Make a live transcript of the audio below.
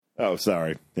Oh,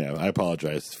 sorry. Yeah, I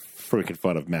apologize for making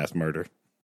fun of mass murder.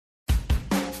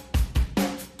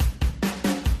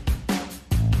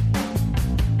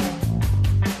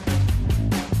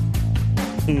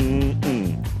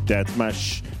 That's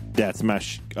my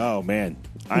oh man,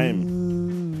 I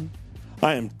am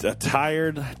a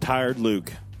tired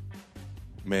Luke.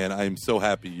 Man, I am so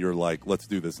happy you're like, let's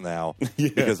do this now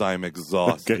because I'm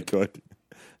exhausted. Okay,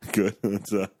 good.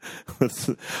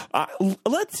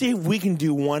 Let's see if we can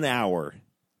do 1 hour.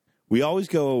 We always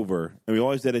go over, and we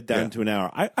always edit down to an hour.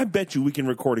 I bet you we can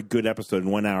record a good episode in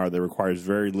 1 hour that requires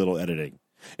very little editing.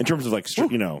 In terms of, like,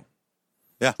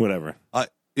 whatever.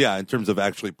 In terms of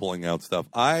actually pulling out stuff.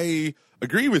 I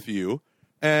agree with you,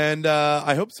 and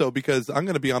I hope so, because I'm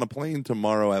going to be on a plane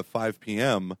tomorrow at 5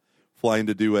 p.m., flying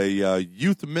to do a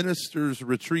youth ministers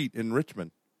retreat in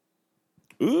Richmond.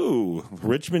 Ooh,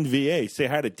 Richmond, VA. Say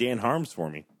hi to Dan Harms for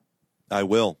me. I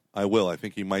will. I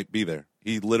think he might be there.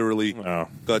 He literally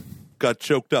got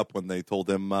choked up when they told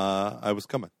him I was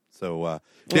coming. So,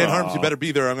 Dan Harms, you better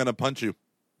be there. I'm going to punch you.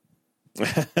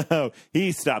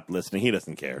 He stopped listening. He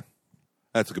doesn't care.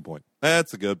 That's a good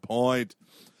point.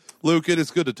 Luke, it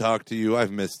is good to talk to you.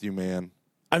 I've missed you, man.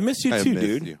 I miss you too,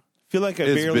 dude. You. Feel like I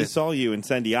barely saw you in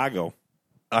San Diego.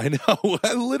 I know.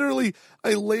 I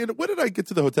landed. When did I get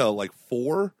to the hotel? Like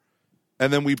 4?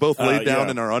 And then we both laid down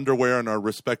in our underwear in our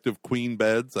respective queen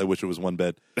beds. I wish it was one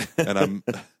bed. And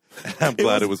I'm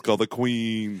glad it was called the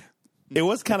Queen. It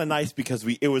was kind of nice because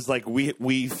we've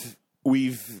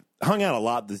hung out a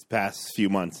lot this past few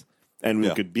months, and we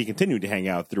could be continuing to hang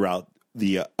out throughout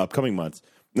the upcoming months.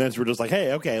 And then we're just like,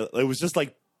 hey, okay. It was just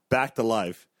like back to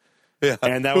life. Yeah.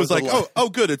 And that was like, oh,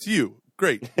 good. It's you.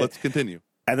 Great. Let's continue.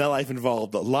 And that life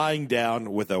involved lying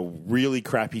down with a really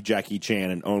crappy Jackie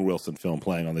Chan and Owen Wilson film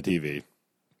playing on the TV.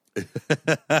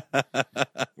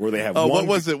 Where they have what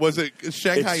was it? Was it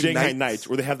Shanghai Nights?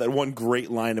 Where they have that one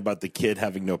great line about the kid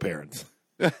having no parents.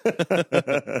 And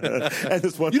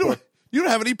this one you don't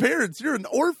have any parents. You're an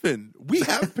orphan. We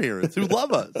have parents who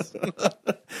love us.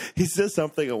 He says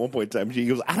something at one point in time. He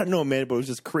goes, I don't know, man, but it was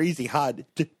this crazy hot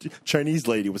Chinese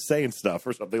lady was saying stuff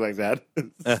or something like that.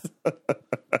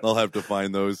 I'll have to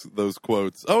find those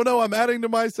quotes. Oh, no, I'm adding to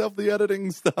myself the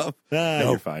editing stuff. No,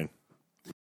 you're fine.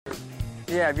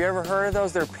 Yeah, have you ever heard of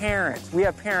those? They're parents. We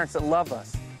have parents that love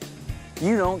us.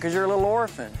 You don't because you're a little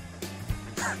orphan.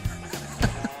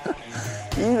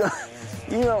 You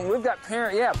don't. We've got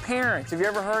parents. Yeah, parents. Have you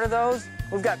ever heard of those?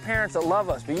 We've got parents that love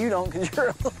us, but you don't because you're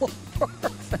a little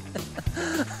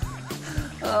orphan.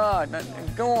 Oh,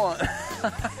 go on.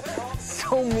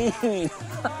 So mean.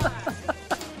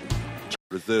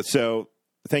 So,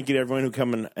 thank you to everyone who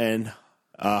come and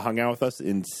hung out with us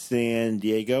in San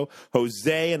Diego.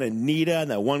 Jose and Anita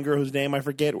and that one girl whose name I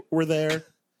forget were there.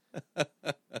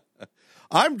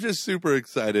 I'm just super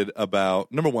excited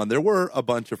about, number one, there were a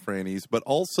bunch of Frannies, but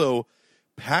also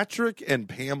Patrick and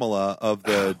Pamela of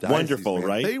the Diocese, wonderful, man.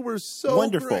 right? They were so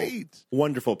great.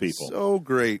 Wonderful people. So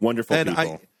great. Wonderful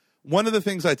people. One of the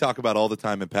things I talk about all the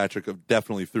time, and Patrick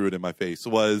definitely threw it in my face,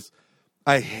 was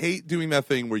I hate doing that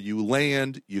thing where you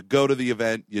land, you go to the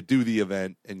event, you do the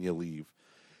event, and you leave.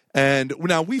 And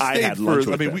now we stayed for,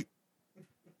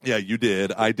 yeah, you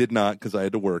did. I did not because I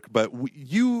had to work. But we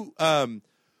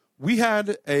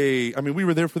had we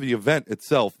were there for the event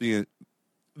itself the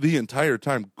entire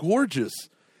time. Gorgeous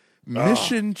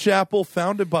mission chapel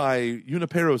founded by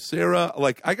Junipero Serra.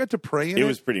 Like, I got to pray in it. It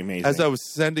was pretty amazing. As I was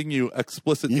sending you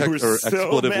explicit text or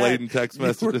expletive-laden text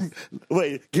messages.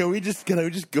 Wait, can we just go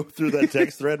through that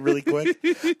text thread really quick?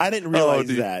 I didn't realize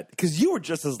that because you were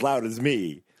just as loud as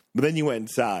me, but then you went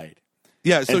inside.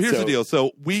 Yeah, so here's the deal.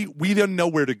 So we didn't know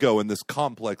where to go in this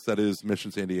complex that is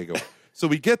Mission San Diego. So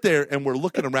we get there, and we're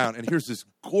looking around, and here's this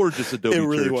gorgeous Adobe church. It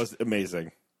really was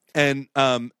amazing. And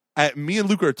me and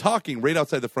Luke are talking right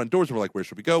outside the front doors, and we're like, where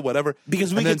should we go? Whatever.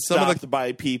 Because we get stopped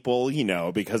by people,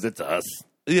 because it's us.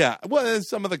 Yeah, well,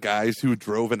 some of the guys who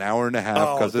drove an hour and a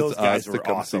half because it's us to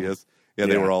come see us. Yeah,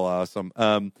 they were all awesome.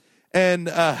 And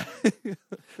they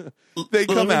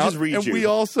come out, and we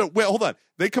also hold on.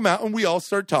 They come out, and we all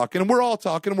start talking, and we're all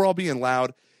talking, and we're all being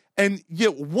loud. And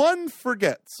yet one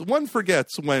forgets when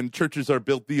churches are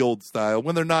built the old style,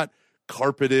 when they're not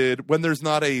carpeted, when there's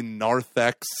not a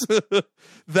narthex,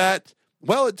 that,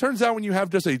 well, it turns out when you have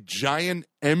just a giant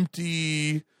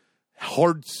empty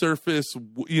hard surface,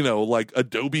 like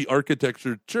Adobe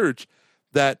architecture church,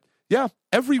 that, yeah,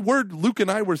 every word Luke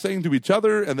and I were saying to each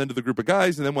other and then to the group of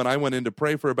guys, and then when I went in to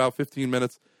pray for about 15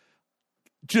 minutes,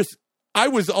 I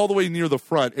was all the way near the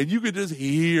front, and you could just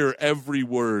hear every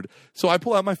word. So I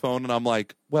pull out my phone, and I'm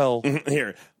like, well...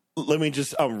 Here, let me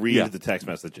just read the text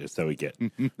messages that we get.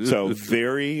 So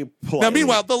very politely. Now,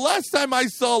 meanwhile, the last time I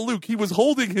saw Luke, he was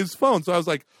holding his phone. So I was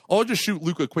like, I'll just shoot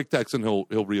Luke a quick text and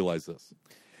he'll realize this.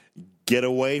 Get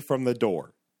away from the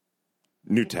door.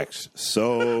 New text.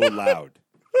 So loud.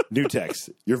 New text.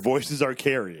 Your voices are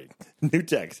carrying. New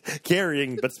text.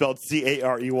 Carrying, but spelled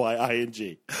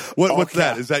Careyying. What's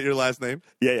that? Is that your last name?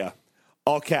 Yeah.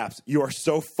 All caps. You are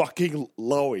so fucking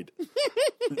Lloyd.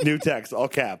 New text. All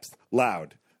caps.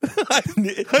 Loud.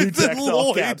 New text.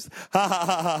 All caps. Ha ha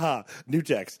ha ha ha. New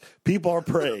text. People are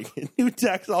praying. New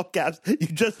text. All caps. You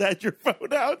just had your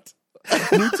phone out.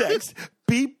 New text.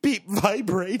 Beep beep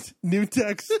vibrate. New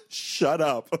text. Shut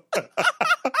up.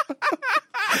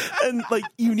 And like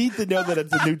you need to know that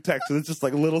it's a new text, so it's just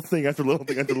like little thing after little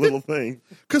thing after little thing.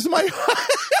 Because my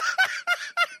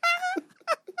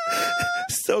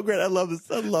so great. I love this.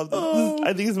 I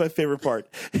think it's my favorite part.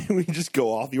 We just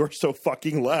go off. You are so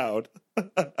fucking loud.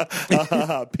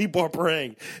 People are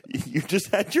praying. You just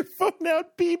had your phone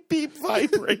out. Beep beep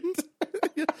vibrate.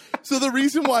 So the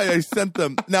reason why I sent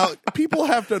them now, people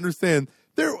have to understand.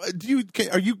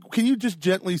 Can you just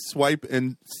gently swipe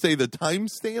and say the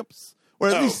timestamps? Or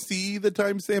at least see the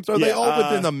timestamps? Are they all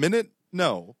within a minute?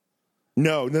 No.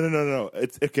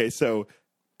 It's okay. So,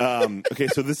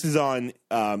 so this is on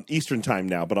Eastern time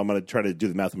now, but I'm going to try to do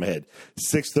the math in my head.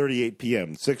 6:38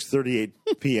 p.m., 6:38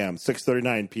 p.m.,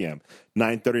 6:39 p.m.,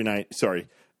 9:39. Sorry,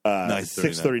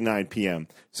 6:39 p.m.,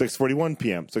 6:41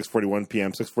 p.m., 6:41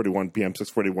 p.m., 6:41 p.m.,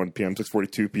 6:41 p.m.,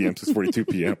 6:42 p.m., 6:42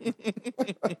 p.m.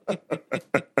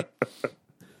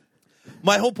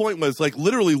 My whole point was, like,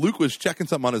 literally Luke was checking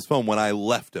something on his phone when I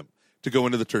left him to go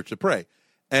into the church to pray.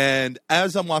 And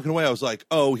as I'm walking away, I was like,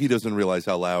 oh, he doesn't realize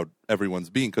how loud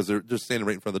everyone's being because they're just standing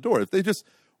right in front of the door. If they just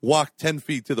walk 10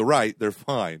 feet to the right, they're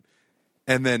fine.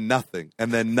 And then nothing,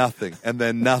 and then nothing, and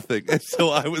then nothing. And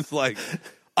so I was like,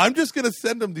 I'm just going to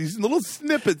send him these little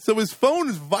snippets. So his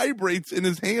phone vibrates in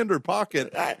his hand or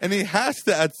pocket, and he has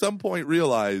to at some point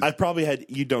realize. I probably had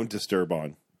You Don't Disturb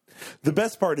on. The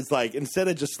best part is, like, instead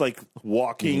of just, like,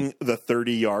 walking the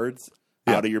 30 yards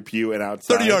out of your pew and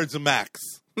outside. 30 yards a max.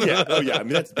 Yeah. Oh, yeah. I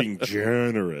mean, that's being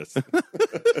generous.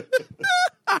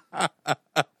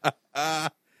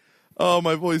 Oh,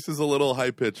 my voice is a little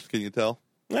high-pitched. Can you tell?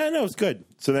 No, it's good.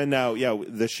 So then now,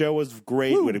 the show was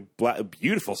great. With a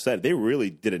beautiful set. They really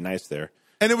did it nice there.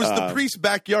 And it was the priest's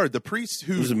backyard. The priests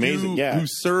who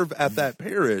serve at that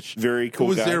parish. Very cool.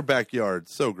 It was their backyard.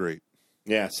 So great.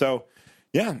 Yeah. So...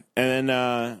 yeah, and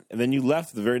then you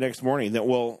left the very next morning.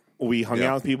 We hung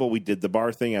out with people. We did the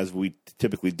bar thing as we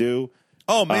typically do.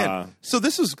 Oh man! So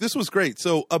this was great.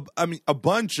 So a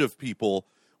bunch of people.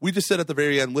 We just said at the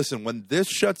very end, listen, when this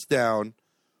shuts down,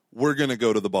 we're gonna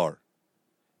go to the bar.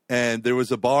 And there was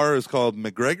a bar. It was called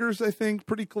McGregor's, I think,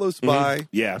 pretty close by.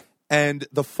 Yeah. And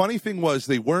the funny thing was,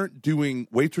 they weren't doing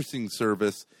waitressing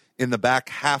service in the back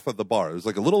half of the bar. It was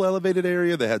like a little elevated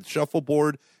area. They had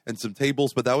shuffleboard and some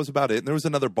tables, but that was about it. And there was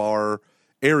another bar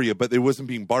area, but it wasn't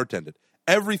being bartended.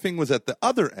 Everything was at the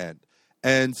other end.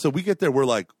 And so we get there, we're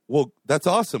like, well, that's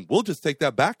awesome. We'll just take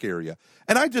that back area.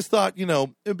 And I just thought,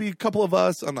 it'd be a couple of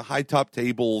us on the high top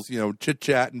tables,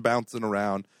 chit-chat and bouncing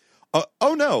around.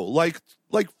 Oh no, like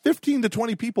 15 to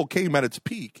 20 people came at its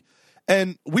peak.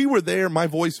 And we were there. My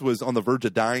voice was on the verge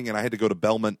of dying, and I had to go to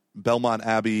Belmont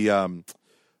Abbey,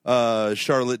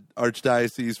 Charlotte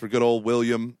Archdiocese for good old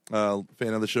William,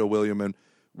 fan of the show, William. And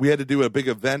we had to do a big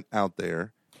event out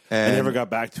there. And I never got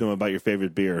back to him about your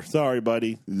favorite beer. Sorry,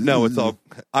 buddy. No, it's all.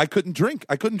 I couldn't drink.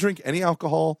 I couldn't drink any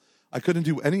alcohol. I couldn't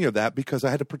do any of that because I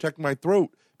had to protect my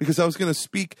throat because I was going to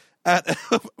speak at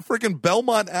freaking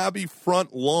Belmont Abbey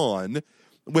front lawn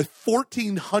with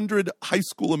 1,400 high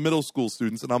school and middle school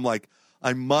students. And I'm like,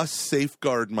 I must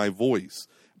safeguard my voice.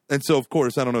 And so, of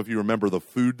course, I don't know if you remember the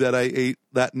food that I ate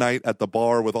that night at the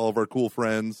bar with all of our cool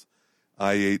friends.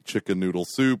 I ate chicken noodle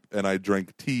soup and I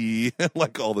drank tea and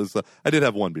like all this stuff. I did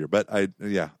have one beer, but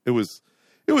it was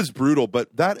brutal.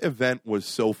 But that event was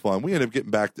so fun. We ended up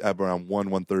getting back at around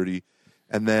 1:30,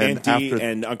 and then Auntie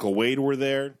and Uncle Wade were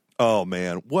there. Oh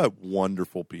man, what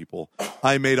wonderful people!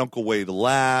 I made Uncle Wade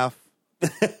laugh.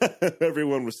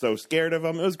 Everyone was so scared of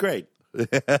him. It was great.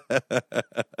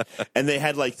 And they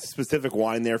had like specific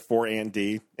wine there for Aunt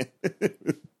D.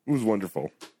 It was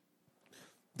wonderful.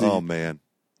 Man.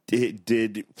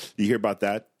 Did you hear about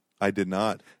that? I did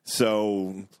not.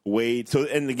 So Wade. So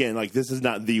and again, like this is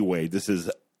not the Wade. This is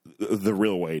the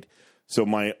real Wade. So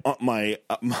my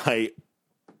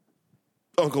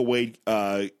Uncle Wade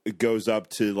goes up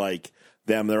to like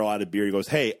them. They're all out of beer. He goes,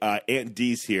 "Hey, Aunt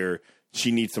D's here.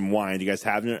 She needs some wine. Do you guys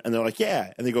have it?" And they're like,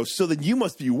 "Yeah." And they go, "So then you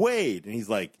must be Wade." And he's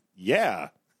like, "Yeah."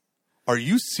 Are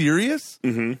you serious?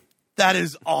 Mm-hmm. That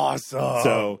is awesome.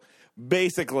 So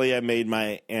basically, I made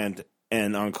my aunt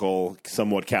and uncle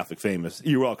somewhat Catholic famous.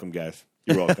 You're welcome, guys.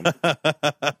 You're welcome.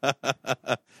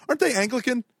 Aren't they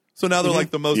Anglican? So now they're like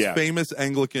the most famous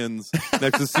Anglicans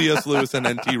next to C.S. Lewis and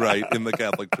N.T. Wright in the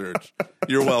Catholic Church.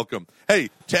 You're welcome. Hey,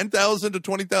 10,000 to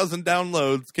 20,000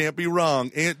 downloads. Can't be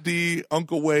wrong. Aunt D,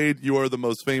 Uncle Wade, you are the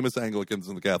most famous Anglicans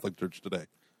in the Catholic Church today.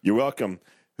 You're welcome.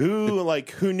 Who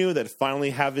knew that finally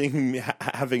having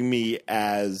me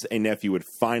as a nephew would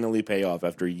finally pay off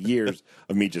after years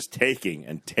of me just taking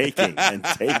and taking and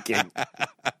taking.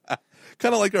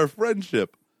 Kind of like our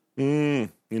friendship.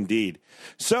 Indeed.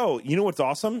 So, you know what's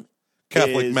awesome?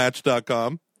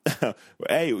 CatholicMatch.com.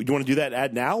 Hey, do you want to do that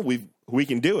ad now? We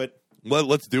can do it.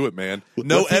 Let's do it, man.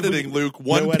 No editing, Luke.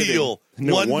 One peel.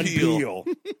 One peel.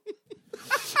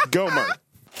 Go, Mark.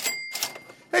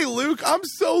 Hey, Luke, I'm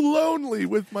so lonely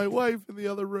with my wife in the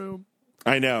other room.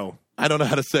 I know. I don't know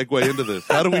how to segue into this.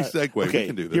 How do we segue? Okay, we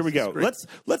can do this. Here we go.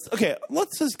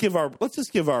 Let's just give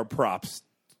our props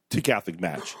to Catholic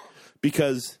Match,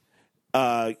 because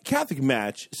Catholic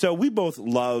Match. So we both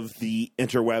love the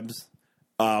interwebs.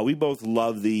 We both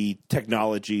love the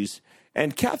technologies,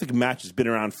 and Catholic Match has been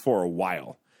around for a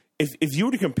while. If you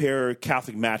were to compare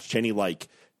Catholic Match to any like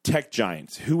tech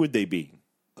giants, who would they be?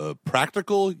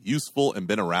 Practical, useful, and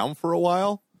been around for a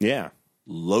while. Yeah.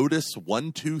 Lotus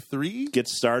 123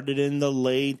 gets started in the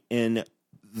late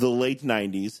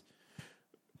 90s.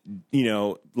 You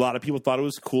know, a lot of people thought it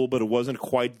was cool, but it wasn't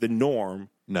quite the norm.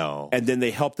 No. And then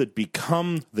they helped it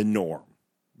become the norm.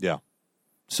 Yeah.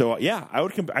 So yeah,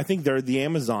 I think they're the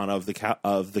Amazon of the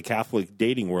Catholic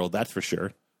dating world. That's for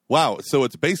sure. Wow. So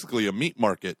it's basically a meat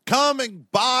market. Come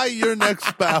and buy your next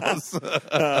spouse.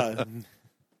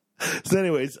 So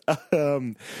anyways,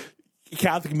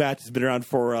 Catholic Match has been around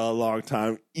for a long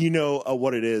time. You know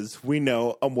what it is. We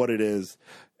know what it is.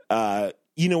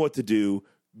 You know what to do.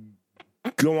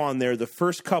 Go on there. The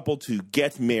first couple to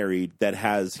get married that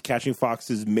has Catching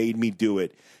Foxes Made Me Do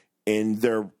It in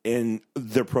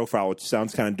their profile, which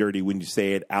sounds kind of dirty when you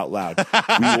say it out loud.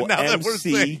 We will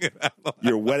MC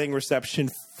your wedding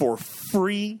reception for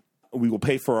free. We will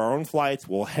pay for our own flights.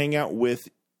 We'll hang out with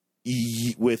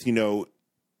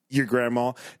your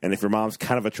grandma, and if your mom's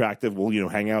kind of attractive, we'll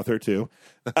hang out with her too.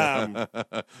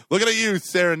 Looking at you,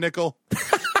 Sarah Nickel.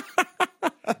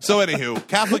 So anywho,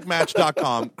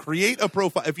 CatholicMatch.com, create a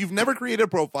profile. If you've never created a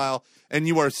profile and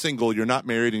you are single, you're not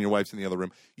married and your wife's in the other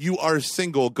room, you are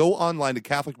single, go online to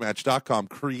CatholicMatch.com,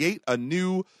 create a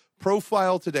new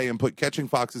profile today and put Catching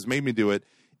Foxes Made Me Do It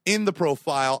in the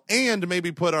profile, and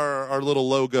maybe put our little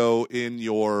logo in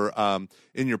your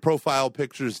profile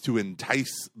pictures to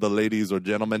entice the ladies or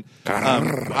gentlemen. We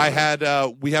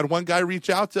had one guy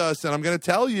reach out to us, and I'm going to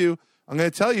tell you,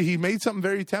 he made something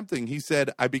very tempting. He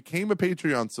said, I became a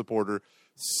Patreon supporter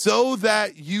so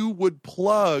that you would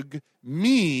plug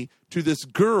me to this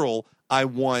girl I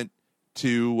want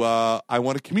to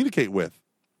communicate with.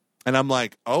 And I'm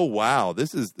like, oh wow,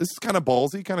 this is kind of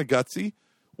ballsy, kind of gutsy.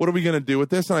 What are we going to do with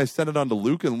this? And I sent it on to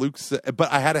Luke, and Luke said,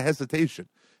 but I had a hesitation.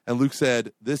 And Luke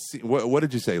said, what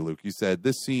did you say, Luke? You said,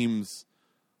 this seems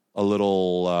a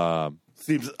little...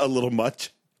 seems a little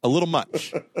much. A little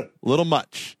much. A little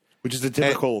much. Which is a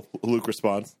typical Luke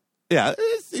response. Yeah,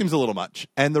 it seems a little much.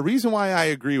 And the reason why I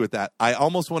agree with that, I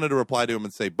almost wanted to reply to him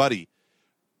and say, buddy,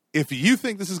 if you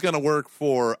think this is going to work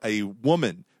for a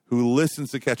woman who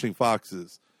listens to Catching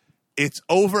Foxes, it's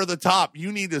over the top.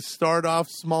 You need to start off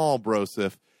small,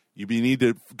 brosif. You need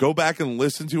to go back and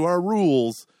listen to our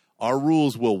rules. Our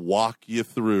rules will walk you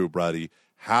through, buddy,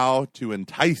 how to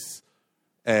entice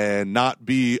and not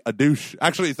be a douche.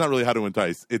 Actually, it's not really how to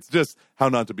entice. It's just how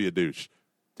not to be a douche.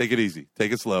 Take it easy.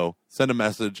 Take it slow. Send a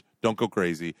message. Don't go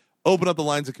crazy. Open up the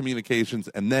lines of communications,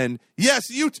 and then, yes,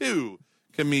 you too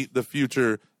can meet the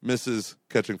future Mrs.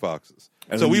 Catching Foxes.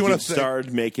 And so we want to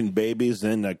start making babies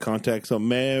in the context of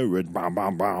marriage.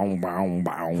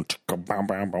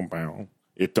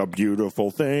 It's a beautiful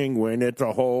thing when it's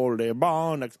a holy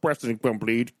bond expressing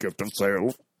complete gift of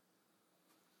self.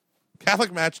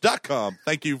 CatholicMatch.com.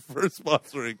 Thank you for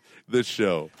sponsoring this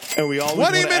show. And we always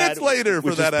 20 minutes later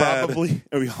for that ad. And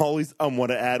we always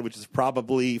want to add, which is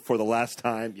probably for the last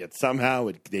time, yet somehow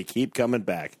they keep coming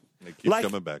back. They keep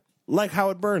coming back. Like how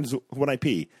it burns when I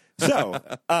pee. So,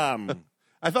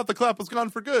 I thought the clap was gone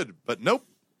for good, but nope.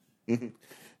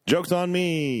 Joke's on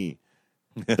me.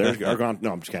 They're gone.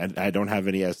 No, I'm just kidding. I don't have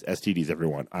any STDs,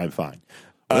 everyone. I'm fine.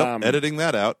 Well, editing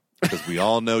that out, because we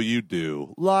all know you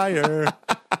do. Liar.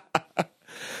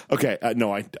 Okay.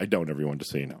 No, I don't, everyone,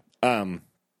 just so you know.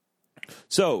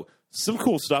 So, some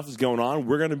cool stuff is going on.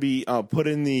 We're going to be put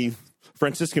in the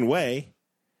Franciscan Way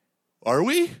Are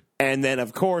we? And then,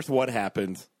 of course, what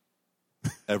happens?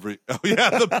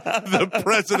 The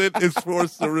president is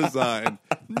forced to resign.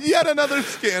 Yet another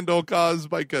scandal caused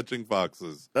by catching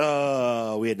foxes. We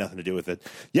had nothing to do with it.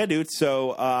 Yeah, dude.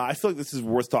 So I feel like this is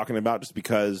worth talking about just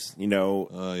because,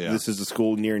 this is a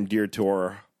school near and dear to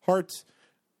our hearts.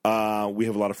 We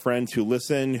have a lot of friends who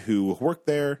listen, who work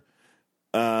there.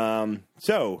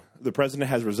 So the president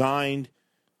has resigned.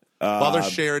 Father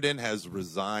Sheridan has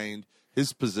resigned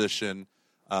his position.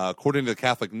 According to the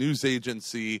Catholic News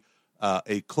Agency,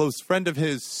 a close friend of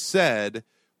his said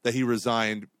that he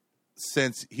resigned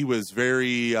since he was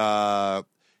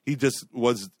he just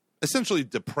was essentially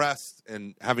depressed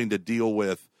and having to deal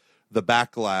with the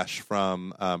backlash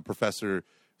from Professor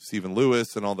Stephen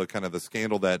Lewis and all the kind of the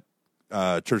scandal that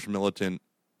Church Militant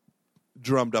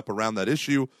drummed up around that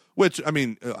issue, which, I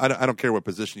mean, I don't care what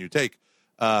position you take.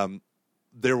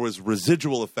 There was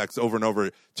residual effects over and over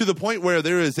to the point where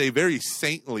there is a very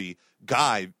saintly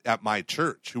guy at my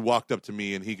church who walked up to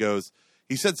me and he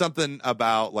said something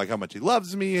about like how much he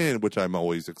loves me, and which I'm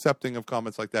always accepting of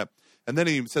comments like that. And then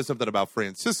he says something about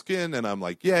Franciscan, and I'm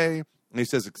like, yay. And he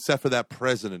says, except for that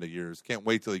president of yours, can't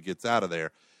wait till he gets out of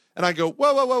there. And I go,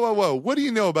 whoa. What do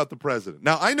you know about the president?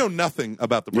 Now, I know nothing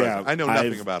about the president. Yeah, I know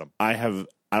nothing about him. I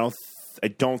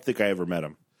don't think I ever met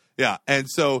him. Yeah, and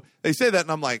so they say that,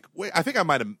 and I'm like, wait, I think I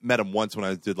might have met him once when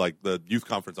I did like the youth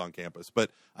conference on campus,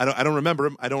 but I don't remember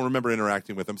him. I don't remember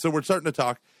interacting with him. So we're starting to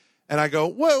talk, and I go,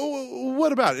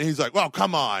 what about it? And he's like, well,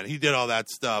 come on, he did all that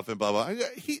stuff and blah blah.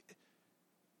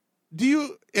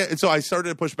 And so I started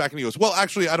to push back, and he goes, well,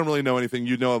 actually, I don't really know anything.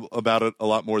 You know about it a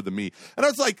lot more than me. And I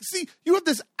was like, see, you have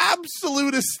this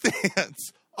absolutist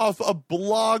stance off a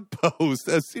blog post,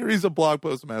 a series of blog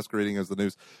posts masquerading as the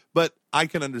news. But I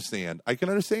can understand.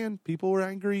 People were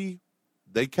angry.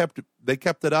 They kept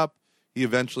it up. He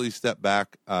eventually stepped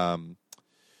back. So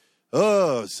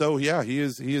yeah, he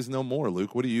is no more,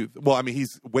 Luke. What do you? Well, I mean,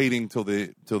 he's waiting till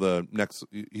the next.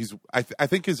 I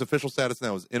think his official status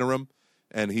now is interim,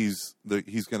 and he's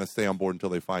going to stay on board until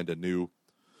they find a new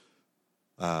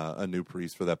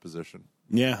priest for that position.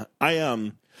 Yeah,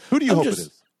 Who do you hope it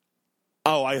is?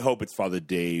 Oh, I hope it's Father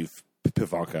Dave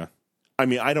Pivanka. I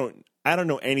mean, I don't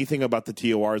know anything about the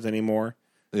TORs anymore.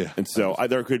 Yeah, and so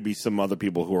there could be some other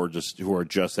people who are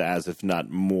just as, if not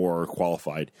more,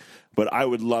 qualified. But I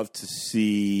would love to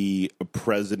see a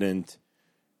president.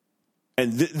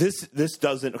 And this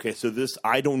doesn't. Okay, so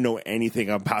I don't know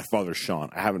anything about Father Sean.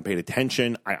 I haven't paid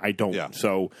attention. I don't. Yeah.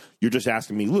 So you're just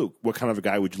asking me, Luke, what kind of a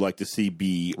guy would you like to see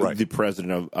be the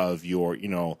president of your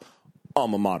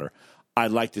alma mater?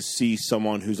 I'd like to see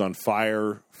someone who's on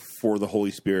fire for the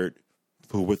Holy Spirit,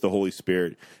 with the Holy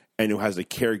Spirit, and who has a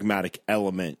charismatic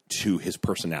element to his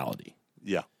personality.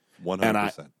 Yeah,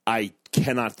 100%. And I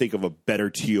cannot think of a better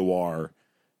TOR.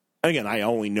 Again, I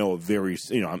only know a very,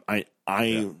 I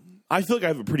feel like I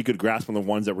have a pretty good grasp on the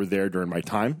ones that were there during my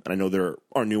time, and I know there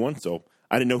are new ones. So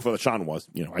I didn't know who Father Sean was.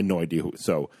 I had no idea who.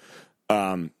 So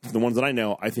the ones that I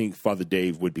know, I think Father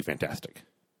Dave would be fantastic.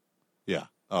 Yeah.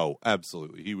 Oh,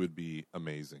 absolutely. He would be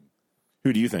amazing.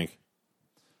 Who do you think?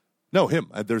 No,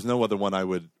 him. There's no other one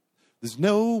There's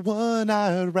no one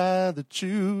I'd rather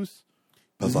choose.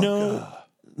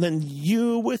 Then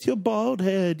you with your bald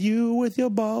head,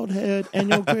 and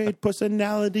your great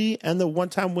personality, and the one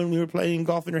time when we were playing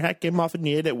golf and your hat came off and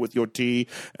you hit it with your tee,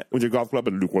 with your golf club,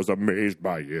 and Luke was amazed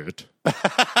by it.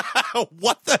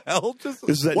 What the hell? This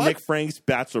is at Nick Frank's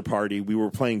bachelor party. We were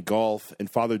playing golf, and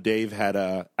Father Dave had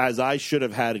as I should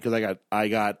have had, because I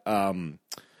got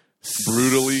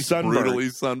brutally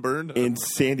sunburned in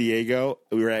San Diego.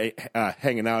 We were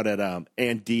hanging out at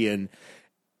Aunt Dee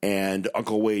and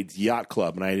Uncle Wade's yacht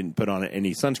club, and I didn't put on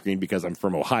any sunscreen because I'm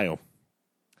from Ohio,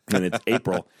 and it's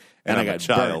April, and I got a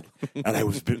child, and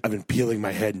I've been peeling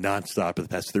my head nonstop for the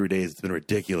past 3 days. It's been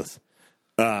ridiculous.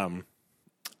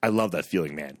 I love that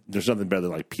feeling, man. There's nothing better than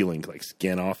like peeling like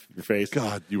skin off your face.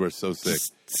 God, you are so sick.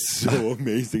 It's so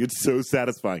amazing. It's so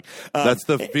satisfying. That's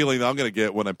the feeling I'm going to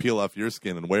get when I peel off your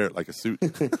skin and wear it like a suit.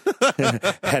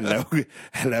 Hello,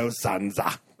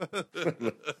 Sansa.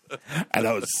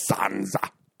 Hello, Sansa.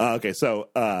 Okay, so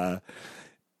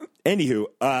anywho,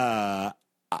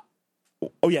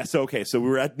 so we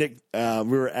were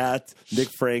at Nick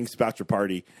Frank's bachelor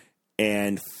party,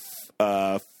 and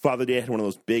Father Dave had one of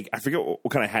those big, I forget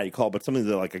what kind of hat he called, but something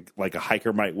that like a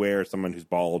hiker might wear, someone who's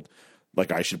bald,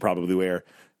 like I should probably wear.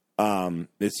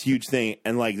 This huge thing,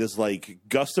 and like this like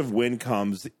gust of wind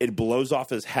comes, it blows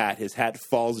off his hat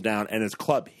falls down, and his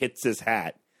club hits his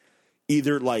hat,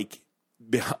 either like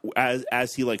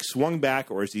as he like swung back,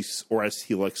 or as he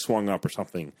like swung up or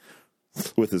something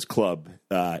with his club.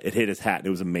 It hit his hat, and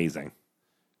it was amazing.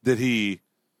 Did he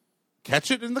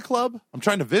catch it in the club? I'm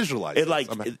trying to visualize it.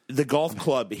 The golf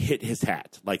club hit his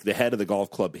hat. Like the head of the golf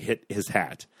club hit his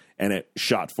hat, and it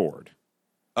shot forward.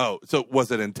 Oh, so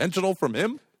was it intentional from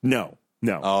him? No.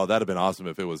 Oh, that'd have been awesome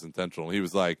if it was intentional. He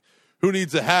was like, "Who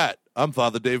needs a hat? I'm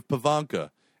Father Dave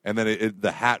Pavanka." And then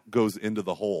the hat goes into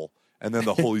the hole, and then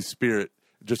the Holy Spirit,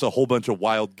 just a whole bunch of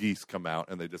wild geese come out,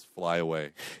 and they just fly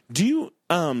away. Do you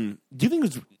think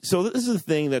it's so? This is the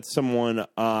thing that someone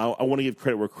I want to give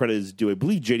credit where credit is due. I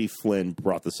believe J.D. Flynn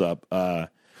brought this up.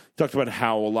 Talked about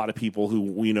how a lot of people who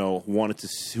want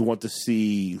to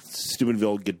see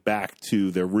Steubenville get back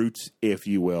to their roots, if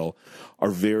you will,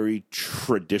 are very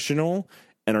traditional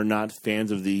and are not fans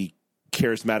of the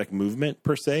charismatic movement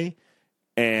per se.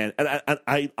 And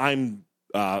I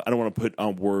don't want to put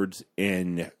words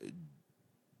in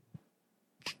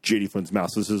J.D. Flynn's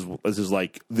mouth. So this is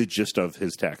like the gist of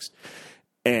his text.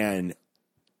 And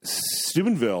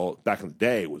Steubenville back in the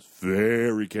day was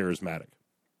very charismatic.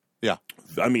 Yeah.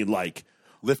 I mean, like,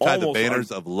 lift high the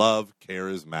banners of love,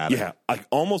 charismatic. Yeah, like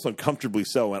almost uncomfortably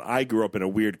so. And I grew up in a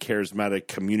weird charismatic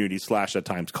community / at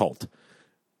times cult.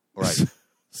 Right.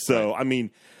 So, right. I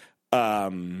mean,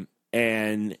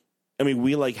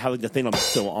 we like how the thing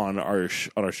on our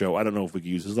show. I don't know if we could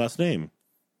use his last name.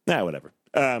 Whatever.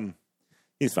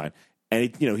 He's fine.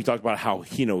 And he talked about how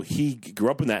he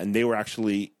grew up in that, and they were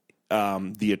actually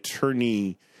the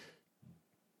attorney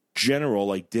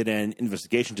general did an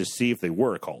investigation to see if they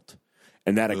were a cult,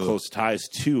 and that had close ties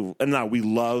to. And now we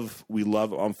love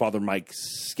Father Mike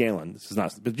Scanlon. This is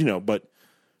not, but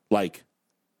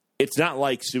it's not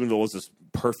like Steubenville was this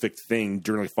perfect thing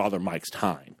during Father Mike's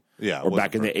time. Yeah, or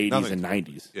back in the 80s and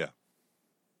 90s. Yeah.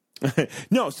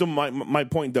 No, so my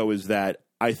point though is that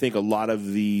I think a lot of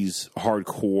these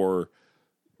hardcore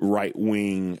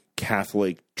right-wing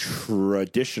Catholic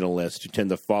traditionalists who tend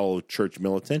to follow church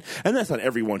militant, and that's not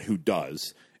everyone who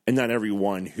does, and not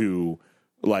everyone who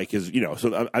is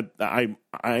So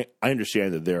I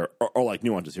understand that there are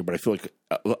nuances here, but I feel like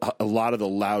a lot of the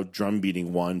loud drum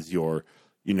beating ones, Taylor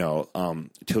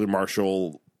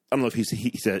Marshall. I don't know if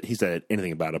he said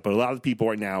anything about it, but a lot of the people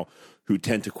right now who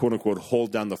tend to quote unquote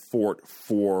hold down the fort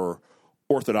for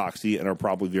orthodoxy and are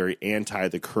probably very anti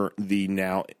the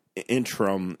now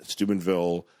interim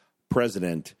Steubenville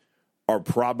president are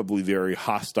probably very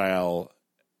hostile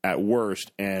at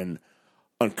worst and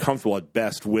uncomfortable at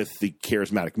best with the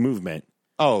charismatic movement.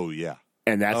 Oh yeah,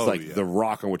 and that's the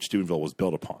rock on which Steubenville was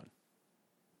built upon.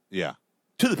 Yeah,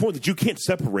 to the point that you can't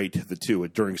separate the two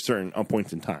during certain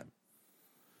points in time.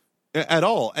 At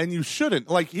all, and you shouldn't.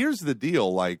 Here's the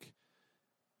deal.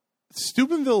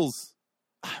 Steubenville's...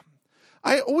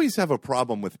 I always have a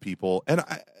problem with people, and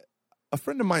a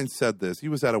friend of mine said this. He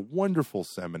was at a wonderful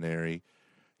seminary.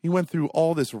 He went through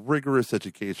all this rigorous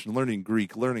education, learning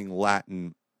Greek, learning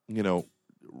Latin,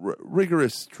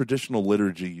 rigorous traditional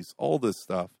liturgies, all this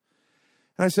stuff.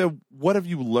 And I said, what have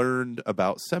you learned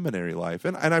about seminary life?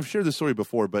 And I've shared this story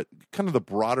before, but kind of the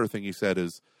broader thing he said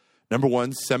is, number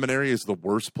one, seminary is the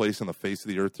worst place on the face of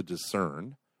the earth to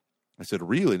discern. I said,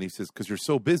 really? And he says, because you're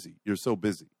so busy. You're so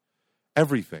busy.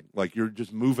 Everything. You're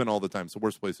just moving all the time. It's the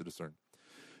worst place to discern.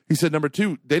 He said, number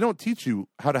two, they don't teach you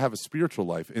how to have a spiritual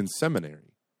life in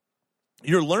seminary.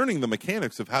 You're learning the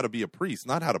mechanics of how to be a priest,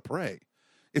 not how to pray.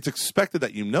 It's expected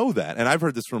that you know that. And I've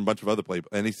heard this from a bunch of other people.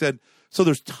 And he said, so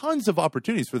there's tons of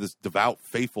opportunities for this devout,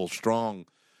 faithful, strong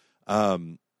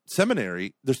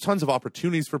seminary. There's tons of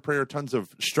opportunities for prayer, tons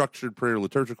of structured prayer,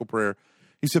 liturgical prayer.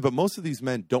 He said, but most of these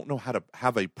men don't know how to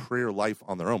have a prayer life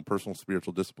on their own, personal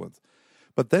spiritual disciplines.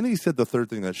 But then he said the third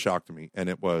thing that shocked me, and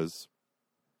it was,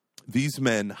 these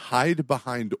men hide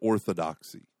behind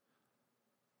orthodoxy.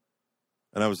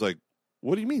 And I was like,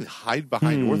 what do you mean hide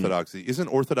behind orthodoxy? Isn't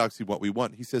orthodoxy what we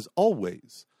want? He says,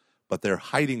 always, but they're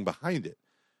hiding behind it.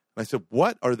 And I said,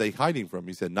 what are they hiding from?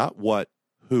 He said, not what,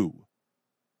 who?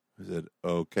 I said,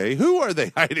 okay, who are they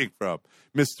hiding from?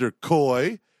 Mr.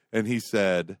 Coy. And he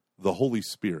said, the Holy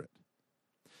Spirit.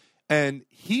 And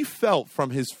he felt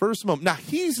from his first moment. Now,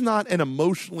 he's not an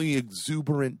emotionally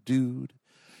exuberant dude.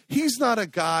 He's not a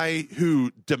guy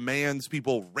who demands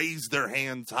people raise their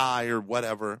hands high or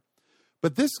whatever.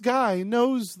 But this guy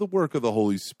knows the work of the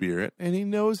Holy Spirit, and he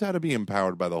knows how to be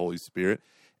empowered by the Holy Spirit.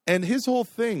 And his whole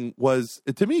thing was,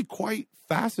 to me, quite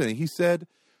fascinating. He said,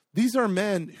 these are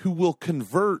men who will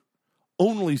convert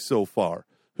only so far,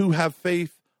 who have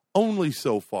faith only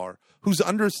so far, whose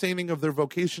understanding of their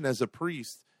vocation as a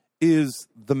priest is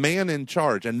the man in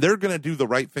charge, and they're going to do the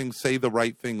right thing, say the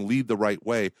right thing, lead the right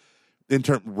way, in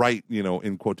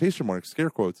quotation marks,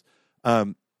 scare quotes,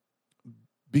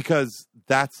 because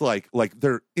that's like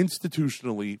they're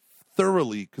institutionally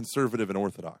thoroughly conservative and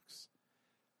orthodox.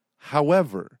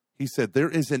 However, he said there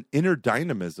is an inner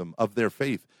dynamism of their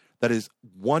faith that is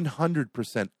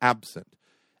 100% absent.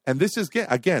 And this is,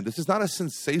 again, this is not a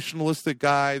sensationalistic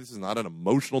guy. This is not an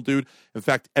emotional dude. In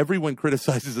fact, everyone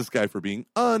criticizes this guy for being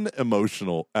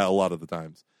unemotional a lot of the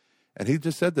times. And he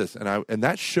just said this, and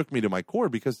that shook me to my core,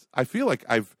 because I feel like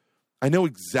I know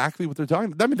exactly what they're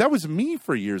talking about. I mean, that was me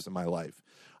for years of my life.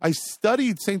 I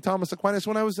studied St. Thomas Aquinas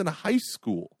when I was in high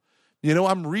school. You know,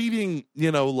 I'm reading,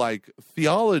 like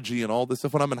theology and all this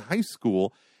stuff when I'm in high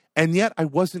school, and yet I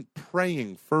wasn't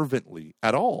praying fervently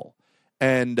at all.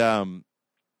 And to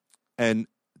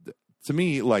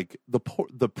me, like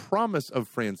the promise of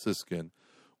Franciscan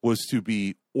was to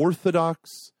be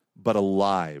orthodox but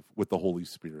alive with the Holy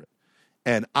Spirit.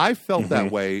 And I felt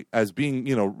that way as being,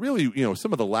 really,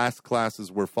 some of the last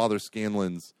classes where Father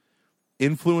Scanlon's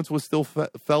influence was still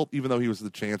felt, even though he was the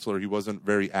chancellor. He wasn't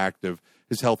very active.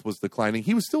 His health was declining.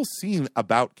 He was still seen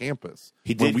about campus.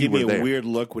 He did give me a weird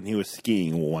look when he was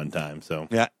skiing one time. So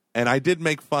yeah, and I did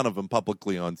make fun of him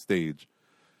publicly on stage.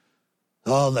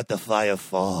 Oh, let the fire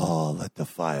fall. Let the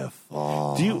fire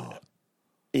fall.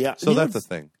 Yeah. So that's the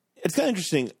thing. It's kind of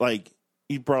interesting. Like,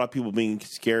 you brought up people being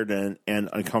scared and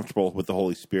uncomfortable with the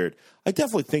Holy Spirit. I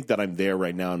definitely think that I'm there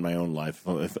right now in my own life,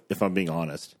 if I'm being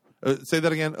honest. Say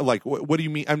that again. Like, what do you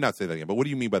mean? I'm not saying that again, but what do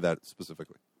you mean by that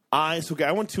specifically? I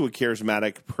went to a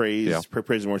charismatic praise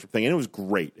and worship thing, and it was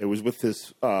great. It was with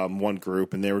this one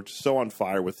group, and they were just so on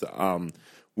fire with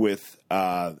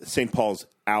St. Paul's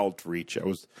outreach. I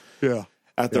was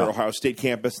at their Ohio State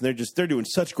campus, and they're doing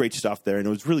such great stuff there, and it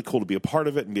was really cool to be a part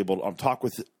of it and be able to talk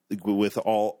with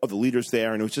all of the leaders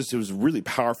there, and it was really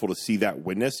powerful to see that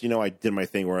witness. I did my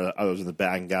thing where I was in the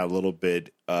back and got a little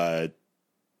bit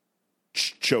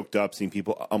choked up seeing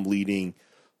people leading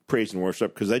praise and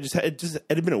worship, because it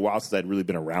had been a while since I'd really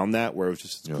been around that, where it was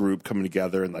just this group coming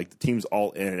together and like the team's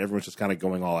all in and everyone's just kind of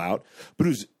going all out. But it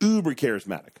was uber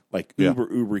charismatic, like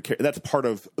uber. That's part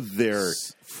of their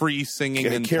free singing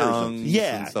in tongues,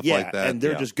 and stuff like that. And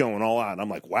they're just going all out. And I'm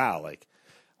like, wow, like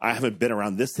I haven't been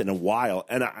around this in a while,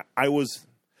 and I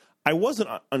wasn't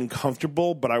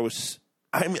uncomfortable, but I was.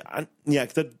 That'd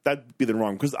be the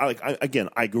wrong, because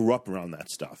I grew up around that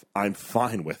stuff. I'm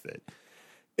fine with it.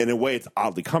 In a way, it's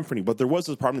oddly comforting. But there was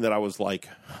this part of me that I was like,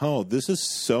 oh, this is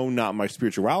so not my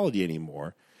spirituality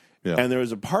anymore. Yeah. And there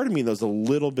was a part of me that was a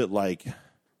little bit like, I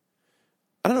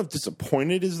don't know if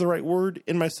disappointed is the right word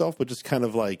in myself, but just kind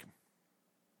of like,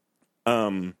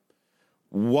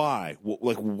 why?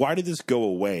 Like, why did this go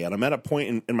away? And I'm at a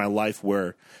point in my life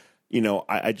where,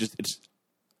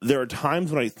 there are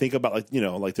times when I think about,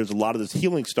 like there's a lot of this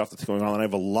healing stuff that's going on, and I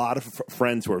have a lot of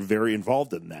friends who are very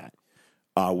involved in that.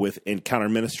 With Encounter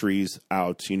Ministries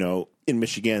out, in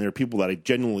Michigan, there are people that I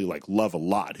genuinely love a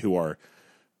lot who are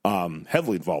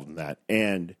heavily involved in that.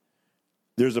 And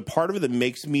there's a part of it that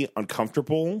makes me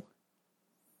uncomfortable,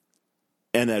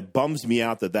 and that bums me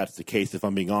out that that's the case, if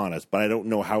I'm being honest. But I don't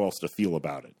know how else to feel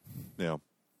about it. Yeah.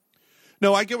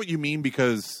 No, I get what you mean,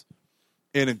 because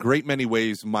in a great many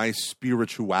ways, my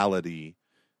spirituality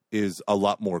is a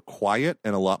lot more quiet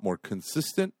and a lot more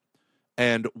consistent.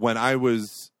 And when I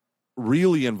was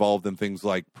really involved in things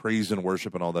like praise and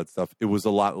worship and all that stuff, it was a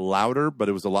lot louder, but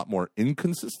it was a lot more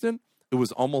inconsistent. It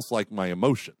was almost like my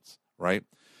emotions, right?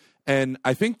 And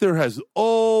I think there has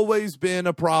always been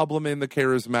a problem in the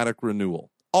charismatic renewal.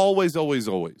 Always, always,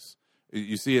 always.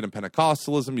 You see it in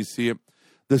Pentecostalism. You see it.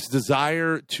 This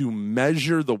desire to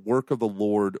measure the work of the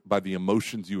Lord by the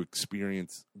emotions you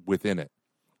experience within it.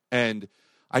 And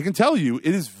I can tell you,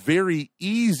 it is very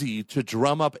easy to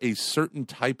drum up a certain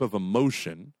type of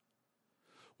emotion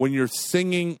when you're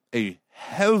singing a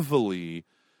heavily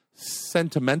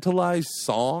sentimentalized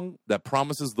song that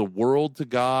promises the world to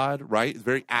God, right? It's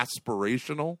very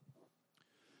aspirational.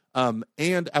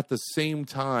 And at the same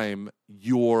time,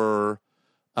 you're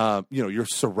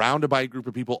surrounded by a group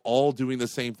of people all doing the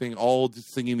same thing, all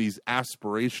singing these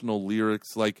aspirational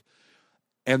lyrics,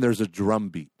 and there's a drum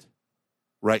beat,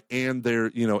 right? And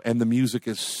and the music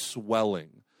is swelling.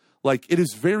 Like, it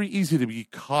is very easy to be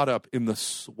caught up in the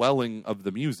swelling of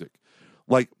the music.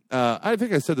 Like, I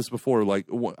think I said this before. Like,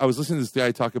 I was listening to this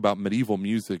guy talk about medieval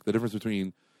music, the difference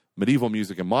between medieval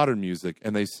music and modern music,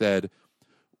 and they said,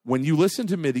 when you listen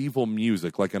to medieval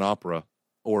music, like an opera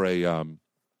or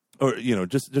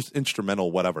just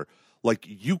instrumental, whatever, like,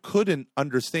 you couldn't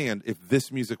understand if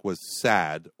this music was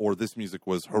sad or this music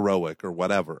was heroic or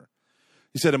whatever.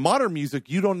 He said, in modern music,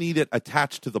 you don't need it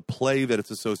attached to the play that it's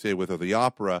associated with or the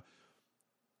opera.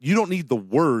 you don't need the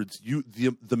words.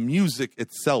 The music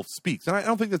itself speaks, and I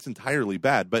don't think that's entirely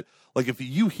bad. But like if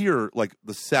you hear like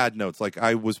the sad notes, like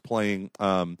I was playing,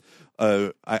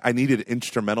 I needed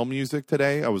instrumental music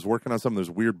today. I was working on something. There's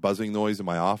weird buzzing noise in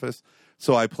my office,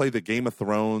 so I played the Game of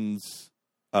Thrones,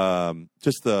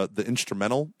 just the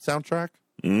instrumental soundtrack.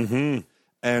 Mm-hmm.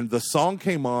 And the song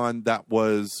came on that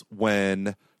was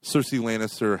when Cersei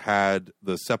Lannister had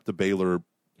the Sept of Baelor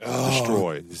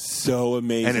destroyed. So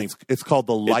amazing. And it's called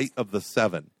The Light of the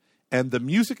Seven. And the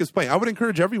music is playing. I would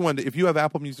encourage everyone, if you have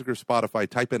Apple Music or Spotify,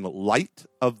 type in Light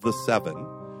of the Seven,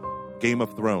 Game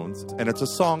of Thrones. And it's a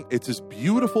song, it's this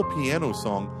beautiful piano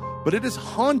song, but it is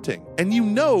haunting. And you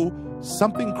know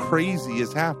something crazy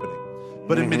is happening.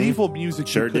 But in medieval music,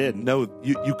 sure you did. No,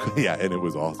 you could, yeah, and it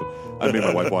was awesome. I made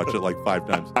my wife watch it like 5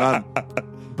 times.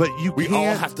 But we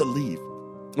all have to leave,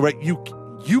 right?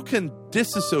 You can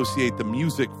disassociate the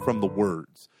music from the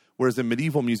words, whereas in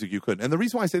medieval music you couldn't. And the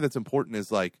reason why I say that's important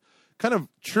is like, kind of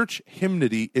church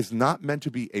hymnody is not meant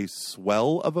to be a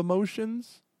swell of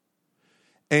emotions,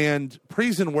 and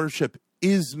praise and worship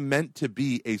is meant to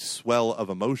be a swell of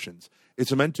emotions.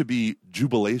 It's meant to be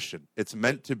jubilation. It's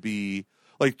meant to be.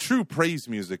 Like true praise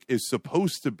music is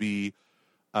supposed to be,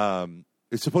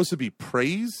 it's supposed to be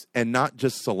praise and not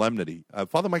just solemnity.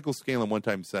 Father Michael Scanlon one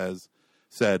time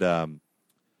said,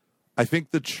 I think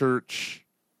the church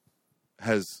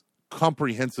has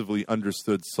comprehensively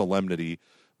understood solemnity,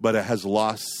 but it has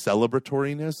lost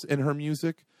celebratoriness in her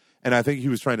music. And I think he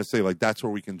was trying to say like that's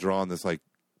where we can draw on this like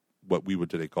what we would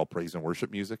today call praise and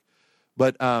worship music,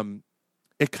 but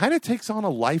it kind of takes on a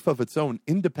life of its own,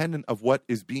 independent of what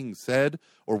is being said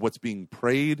or what's being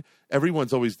prayed.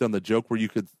 Everyone's always done the joke where you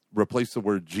could replace the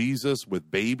word Jesus with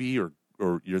baby or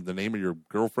the name of your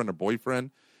girlfriend or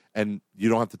boyfriend, and you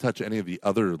don't have to touch any of the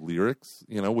other lyrics,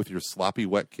 with your sloppy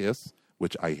wet kiss,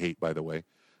 which I hate, by the way.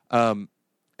 And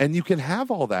you can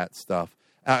have all that stuff.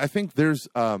 I think there's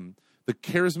the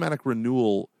charismatic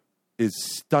renewal is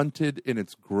stunted in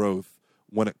its growth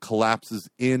when it collapses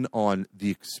in on the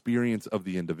experience of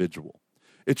the individual.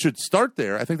 It should start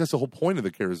there. I think that's the whole point of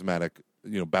the charismatic,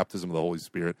 baptism of the Holy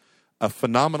Spirit, a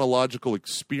phenomenological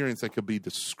experience that could be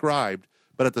described,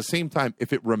 but at the same time,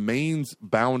 if it remains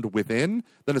bound within,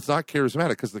 then it's not charismatic,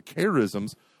 because the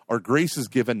charisms are graces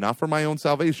given not for my own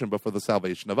salvation, but for the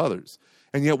salvation of others.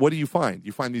 And yet, what do you find?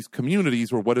 You find these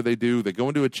communities where what do? They go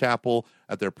into a chapel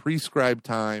at their prescribed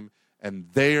time, and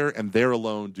there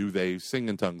alone do they sing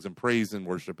in tongues and praise and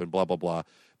worship and blah, blah, blah.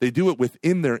 They do it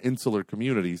within their insular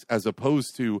communities as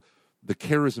opposed to the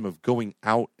charism of going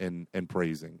out and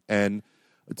praising. And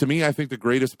to me, I think the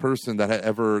greatest person that had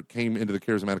ever came into the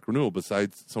charismatic renewal,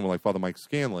 besides someone like Father Mike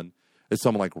Scanlon, is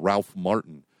someone like Ralph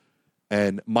Martin.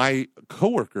 And my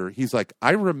coworker, he's like,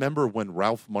 I remember when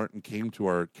Ralph Martin came to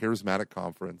our charismatic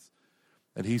conference,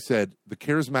 and he said, the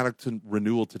charismatic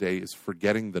renewal today is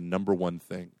forgetting the number one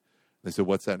thing. They said,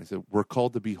 what's that? And he said, we're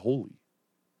called to be holy.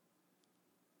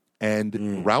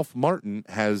 And Ralph Martin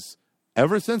has,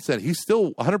 ever since then, he's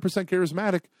still 100%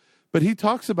 charismatic, but he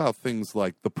talks about things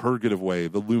like the purgative way,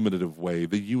 the illuminative way,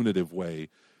 the unitive way.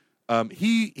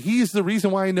 He's the reason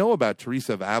why I know about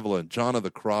Teresa of Avila and John of the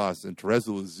Cross and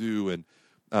Teresa of Lisieux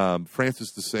and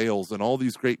Francis de Sales and all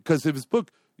these great, because of his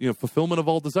book, Fulfillment of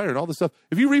All Desire and all this stuff.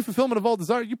 If you read Fulfillment of All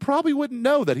Desire, you probably wouldn't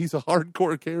know that he's a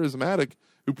hardcore charismatic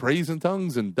who prays in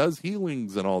tongues and does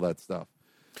healings and all that stuff.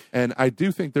 And I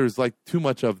do think there's like too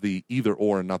much of the either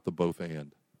or and not the both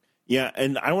and. Yeah,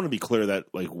 and I want to be clear that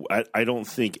like I don't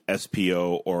think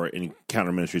SPO or any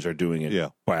counter ministries are doing it. Yeah,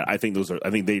 but I think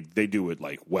they do it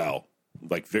like well,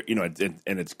 like and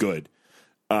it's good.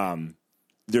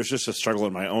 There's just a struggle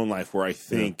in my own life where I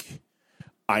think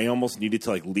I almost needed to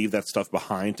like leave that stuff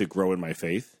behind to grow in my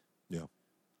faith. Yeah,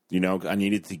 I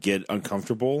needed to get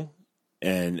uncomfortable.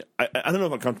 And I don't know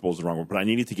if uncomfortable is the wrong word, but I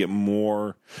needed to get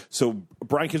more. So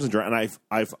Brian Kinzinger, and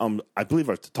I believe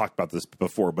I've talked about this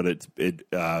before, but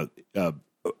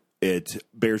it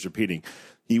bears repeating.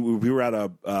 We were at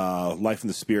a Life in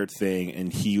the Spirit thing,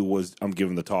 and I'm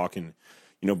giving the talk, and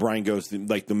Brian goes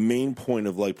like the main point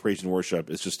of like praise and worship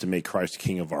is just to make Christ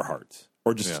King of our hearts,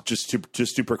 or just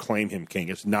to proclaim Him King.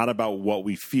 It's not about what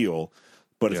we feel,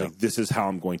 but it's like this is how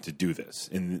I'm going to do this,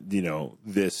 and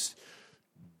this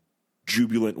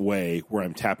jubilant way where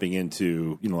I'm tapping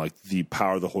into, like the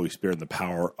power of the Holy Spirit and the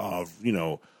power of,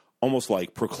 almost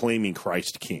like proclaiming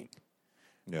Christ King.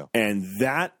 Yeah. And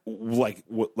that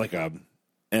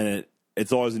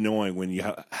it's always annoying when you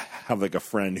have like a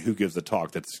friend who gives a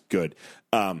talk that's good.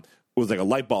 It was like a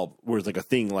light bulb where it's like a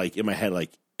thing like in my head,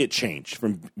 like it changed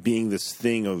from being this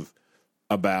thing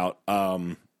about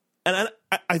And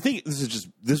I think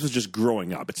this was just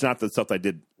growing up. It's not the stuff I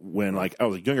did when like I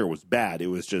was younger was bad. It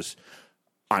was just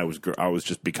I was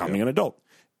just becoming an adult,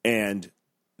 and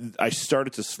I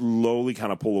started to slowly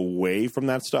kind of pull away from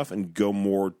that stuff and go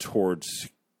more towards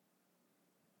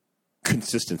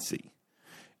consistency.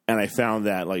 And I found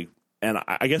that like, and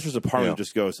I guess there's a part that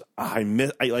just goes, I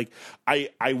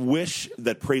wish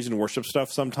that praise and worship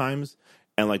stuff sometimes.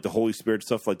 And like the Holy Spirit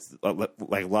stuff, like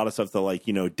a lot of stuff that like,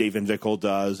 you know, Dave Van Vickle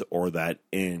does or that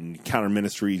Encounter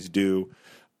Ministries do.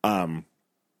 I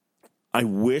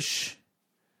wish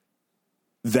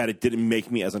that it didn't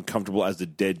make me as uncomfortable as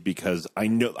it did, because I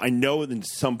know in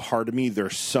some part of me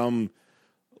there's some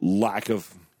lack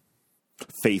of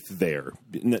faith there.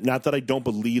 Not that I don't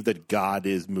believe that God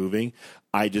is moving.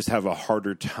 I just have a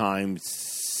harder time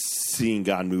seeing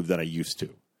God move than I used to.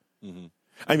 Mm-hmm.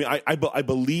 I mean, I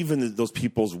believe in those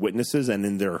people's witnesses and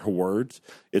in their words.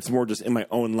 It's more just in my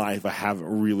own life, I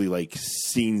haven't really like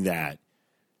seen that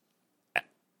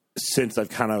since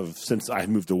I've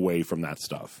moved away from that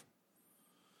stuff.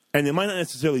 And it might not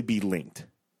necessarily be linked.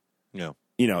 Yeah.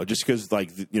 You know, just because like,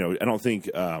 you know, I don't think,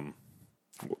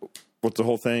 what's the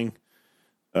whole thing?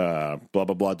 Blah, blah,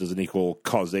 blah doesn't equal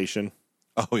causation.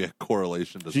 Oh yeah.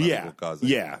 Correlation does not equal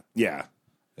causation. Yeah.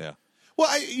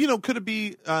 Well, could it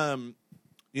be,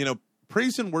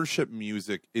 praise and worship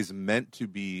music is meant to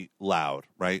be loud,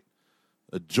 right?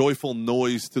 A joyful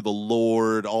noise to the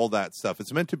Lord, all that stuff.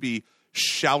 It's meant to be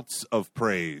shouts of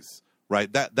praise,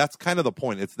 right? That's kind of the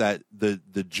point. It's that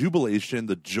the jubilation,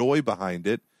 the joy behind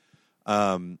it,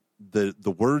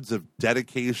 the words of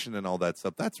dedication and all that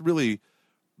stuff. That's really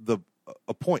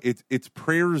a point. It's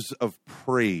prayers of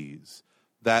praise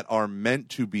that are meant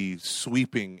to be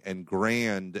sweeping and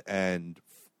grand and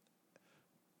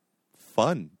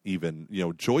fun, even,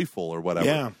 joyful or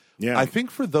whatever. Yeah. I think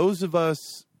for those of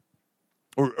us,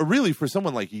 or really for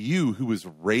someone like you who was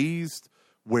raised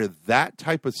where that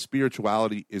type of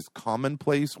spirituality is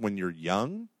commonplace when you're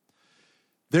young,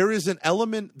 there is an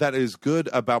element that is good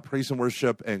about praise and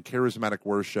worship and charismatic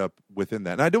worship within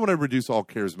that. And I don't want to reduce all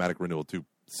charismatic renewal to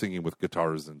singing with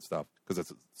guitars and stuff, because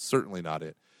that's certainly not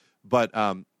it. But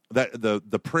that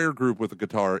the prayer group with the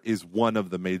guitar is one of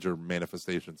the major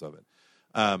manifestations of it.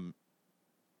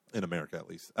 In America, at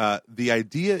least. The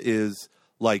idea is,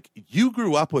 like, you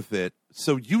grew up with it,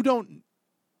 so you don't...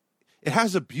 It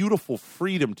has a beautiful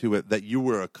freedom to it that you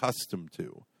were accustomed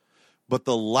to. But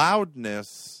the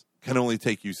loudness can only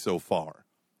take you so far.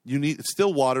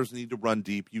 Still waters need to run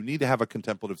deep. You need to have a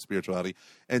contemplative spirituality.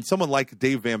 And someone like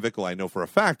Dave Van Vickle, I know for a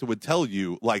fact, would tell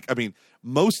you,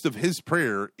 most of his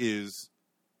prayer is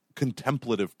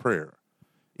contemplative prayer,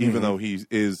 even though he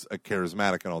is a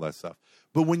charismatic and all that stuff.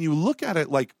 But when you look at it,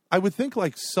 I would think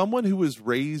someone who was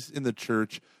raised in the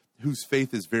church whose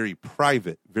faith is very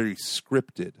private, very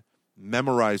scripted,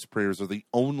 memorized prayers are the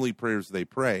only prayers they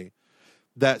pray,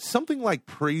 that something like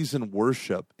praise and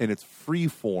worship and its free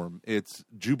form, its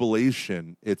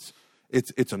jubilation, it's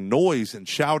a noise and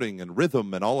shouting and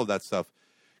rhythm and all of that stuff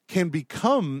can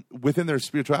become within their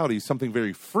spirituality something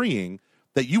very freeing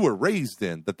that you were raised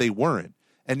in, that they weren't.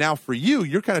 And now for you,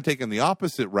 you're kind of taking the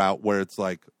opposite route where it's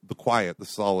like the quiet, the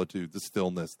solitude, the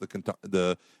stillness,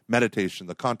 the meditation,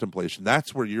 the contemplation.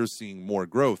 That's where you're seeing more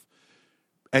growth.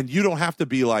 And you don't have to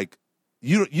be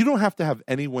you don't have to have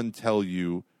anyone tell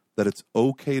you that it's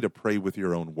okay to pray with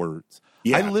your own words.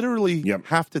 Yeah. I literally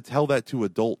have to tell that to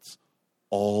adults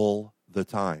all the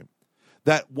time.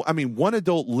 One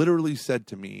adult literally said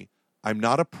to me, "I'm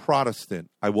not a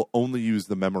Protestant. I will only use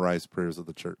the memorized prayers of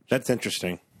the church." That's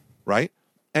interesting. Right?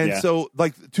 And so,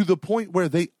 to the point where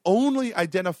they only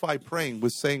identify praying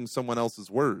with saying someone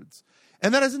else's words.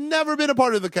 And that has never been a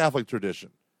part of the Catholic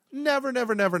tradition. Never,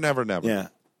 never, never, never, never. Yeah.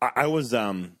 I was,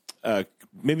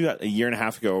 maybe about a year and a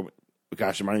half ago,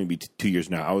 gosh, it might even be 2 years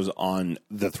now, I was on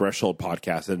the Threshold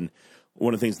podcast, and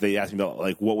one of the things they asked me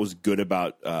about, what was good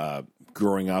about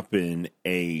growing up in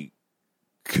a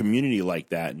community like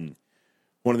that, and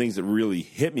one of the things that really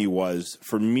hit me was,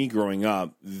 for me growing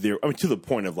up, to the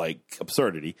point of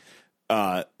absurdity,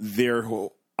 I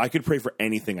could pray for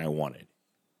anything I wanted,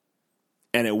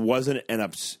 and it wasn't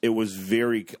it was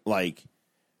very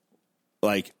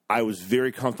I was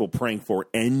very comfortable praying for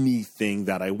anything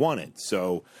that I wanted.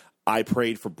 So I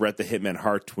prayed for Bret the Hitman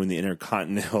Hart to win the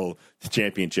Intercontinental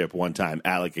Championship one time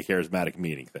at a charismatic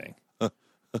meeting thing.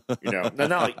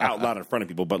 Not out loud in front of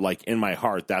people, but in my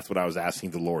heart, that's what I was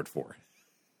asking the Lord for.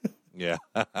 Yeah.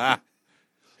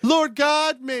 Lord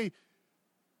God, may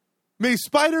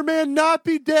Spider-Man not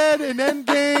be dead in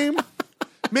Endgame.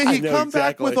 May he come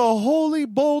back with a holy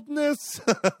boldness.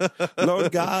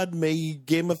 Lord God, may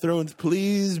Game of Thrones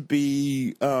please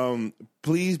be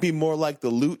more like the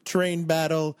Loot Train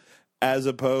battle as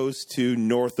opposed to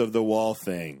North of the Wall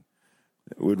thing.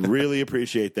 Would really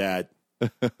appreciate that.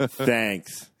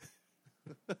 Thanks.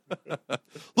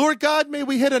 Lord God, may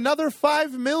we hit another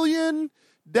 5 million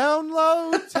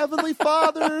downloads, Heavenly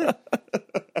Father.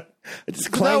 I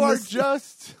just claim Thou art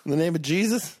just. In the name of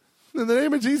Jesus? In the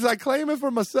name of Jesus, I claim it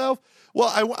for myself. Well,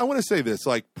 I want to say this.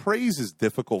 Like, praise is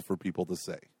difficult for people to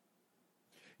say.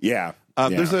 Yeah.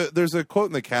 There's a quote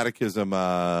in the Catechism,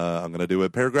 I'm going to do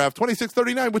it, paragraph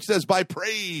 2639, which says, by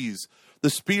praise, the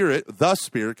Spirit,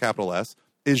 capital S,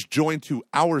 is joined to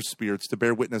our spirits to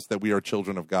bear witness that we are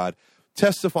children of God,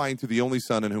 testifying to the only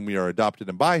Son in whom we are adopted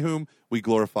and by whom we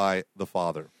glorify the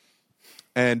Father.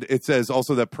 And it says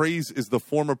also that praise is the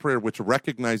form of prayer which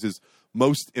recognizes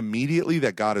most immediately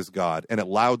that God is God, and it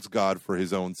lauds God for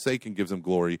his own sake and gives him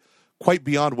glory quite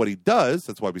beyond what he does.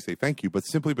 That's why we say thank you, but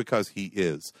simply because he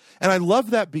is. And I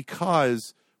love that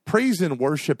because praise and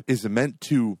worship is meant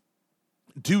to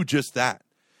do just that.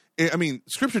 I mean,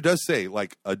 Scripture does say,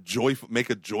 like, make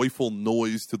a joyful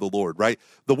noise to the Lord, right?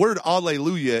 The word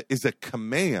alleluia is a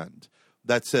command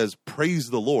that says, praise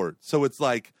the Lord. So it's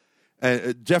like,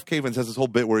 Jeff Cavins has this whole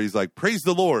bit where he's like, praise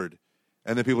the Lord.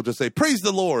 And then people just say, praise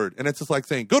the Lord. And it's just like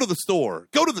saying, go to the store,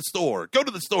 go to the store, go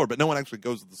to the store. But no one actually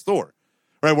goes to the store,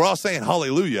 right? We're all saying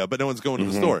hallelujah, but no one's going to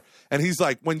the store. And he's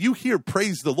like, when you hear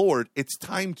praise the Lord, it's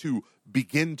time to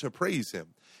begin to praise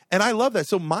him. And I love that.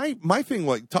 So my thing,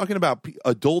 like talking about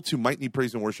adults who might need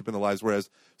praise and worship in their lives, whereas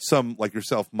some like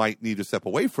yourself might need to step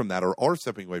away from that or are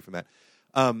stepping away from that.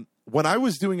 When I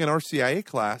was doing an RCIA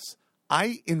class,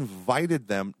 I invited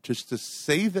them just to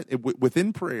say that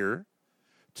within prayer,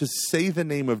 to say the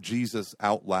name of Jesus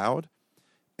out loud.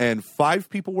 And 5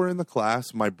 people were in the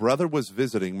class. My brother was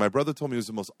visiting. My brother told me it was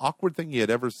the most awkward thing he had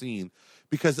ever seen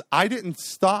because I didn't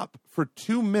stop for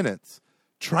 2 minutes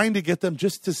trying to get them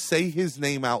just to say his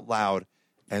name out loud,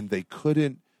 and they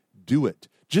couldn't do it.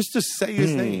 Just to say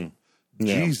his name,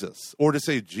 Jesus, or to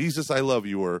say, Jesus, I love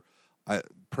you, or I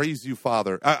praise you,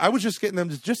 Father. I was just getting them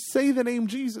to just say the name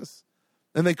Jesus,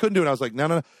 and they couldn't do it. I was like,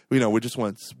 no. We just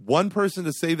want one person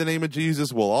to say the name of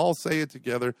Jesus. We'll all say it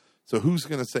together. So who's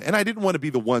going to say? And I didn't want to be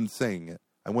the one saying it.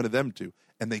 I wanted them to,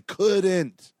 and they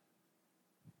couldn't.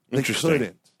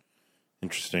 Interesting.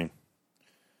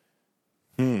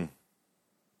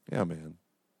 Yeah, man,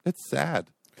 it's sad.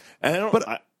 And I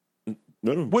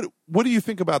don't. But what do you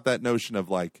think about that notion of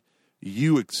like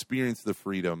you experience the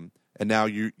freedom, and now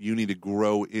you need to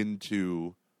grow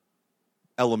into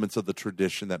elements of the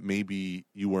tradition that maybe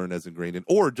you weren't as ingrained in,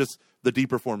 or just the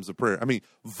deeper forms of prayer? I mean,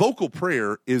 vocal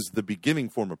prayer is the beginning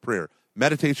form of prayer.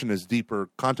 Meditation is deeper.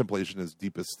 Contemplation is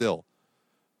deepest still.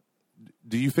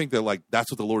 Do you think that like that's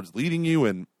what the Lord's leading you?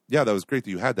 And yeah, that was great that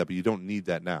you had that, but you don't need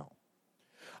that now.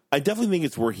 I definitely think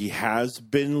it's where he has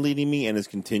been leading me and is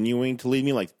continuing to lead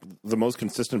me. Like the most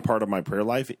consistent part of my prayer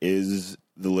life is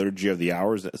the Liturgy of the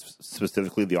Hours,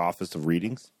 specifically the Office of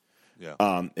Readings. Yeah.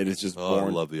 It is just born. I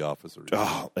love the Office of Readings.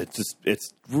 Oh,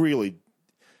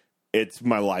 it's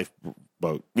my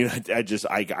lifeboat. You know,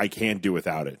 I can't do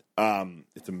without it.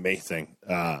 It's amazing.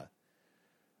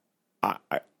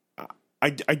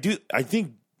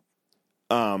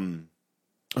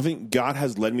 I think God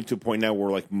has led me to a point now where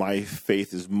like my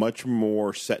faith is much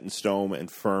more set in stone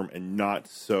and firm and not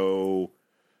so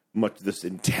much this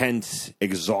intense,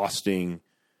 exhausting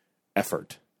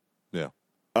effort. Yeah.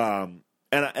 And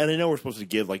I know we're supposed to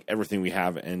give like everything we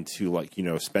have and to like, you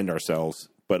know, spend ourselves,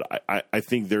 but I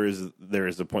think there is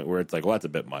a point where it's like, well, that's a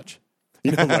bit much.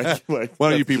 You know, like why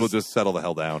don't you people just settle the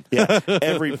hell down? Yeah.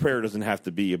 Every prayer doesn't have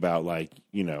to be about like,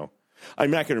 you know, I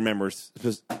mean, I can remember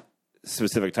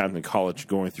specific times in college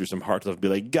going through some hard stuff, be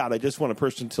like, God, I just want a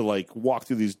person to like walk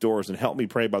through these doors and help me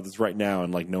pray about this right now.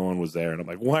 And like, no one was there. And I'm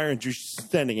like, why aren't you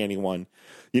sending anyone,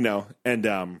 you know?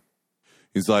 And,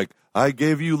 he's like, I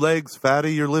gave you legs,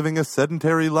 fatty. You're living a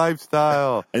sedentary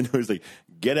lifestyle. And he was like,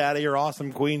 get out of your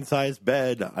awesome queen size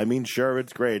bed. I mean, sure,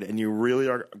 it's great. And you really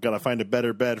are going to find a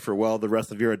better bed for, well, the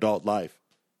rest of your adult life.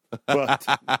 But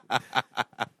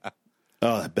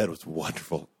oh, that bed was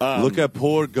wonderful. Look at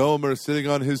poor Gomer sitting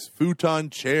on his futon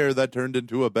chair that turned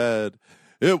into a bed.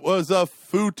 It was a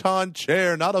futon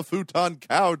chair, not a futon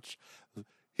couch.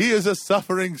 He is a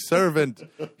suffering servant.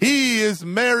 He is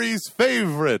Mary's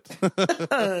favorite.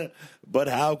 But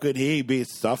how could he be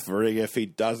suffering if he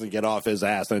doesn't get off his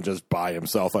ass and just buy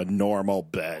himself a normal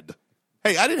bed?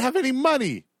 Hey, I didn't have any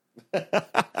money. I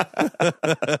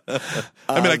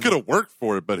mean, I could have worked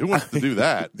for it, but who wants to do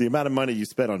that? The amount of money you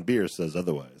spent on beer says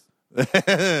otherwise.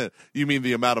 You mean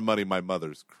the amount of money my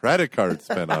mother's credit card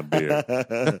spent on beer.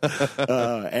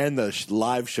 And the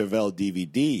live Chevelle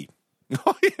DVD.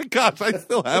 Oh, yeah, gosh, I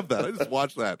still have that. I just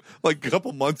watched that like a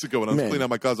couple months ago when I was cleaning out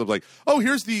my closet. I was like, oh,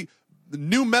 here's the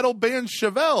new metal band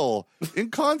Chevelle in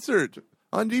concert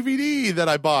on DVD that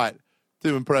I bought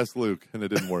to impress Luke, and it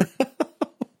didn't work.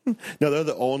 No, they're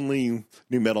the only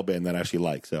new metal band that I actually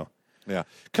like. So, yeah.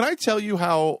 Can I tell you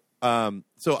how?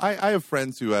 So I have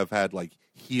friends who have had like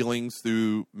healings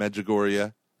through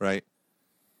Medjugorje, right?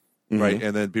 Mm-hmm. Right,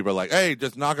 and then people are like, "Hey,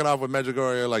 just knock it off with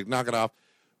Medjugorje, like knock it off."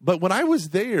 But when I was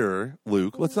there,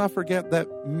 Luke, let's not forget that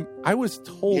I was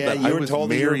told that I was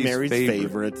Mary's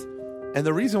favorite. And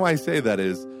the reason why I say that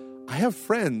is I have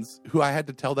friends who I had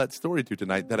to tell that story to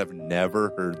tonight that have never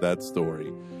heard that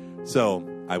story. So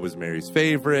I was Mary's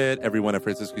favorite. Everyone at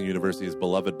Franciscan University is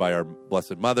beloved by our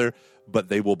Blessed Mother, but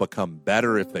they will become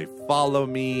better if they follow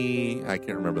me. I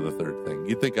can't remember the third thing.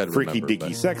 You'd think I'd remember. Freaky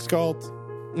Dicky Sex Cult.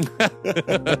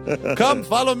 Come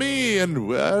follow me and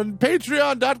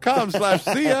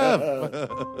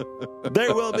patreon.com/CF.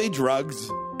 There will be drugs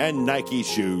and Nike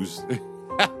shoes. It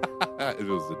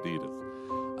was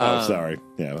Adidas. Sorry.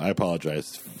 Yeah, I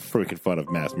apologize for making fun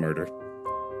of mass murder.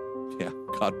 Yeah,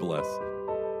 God bless.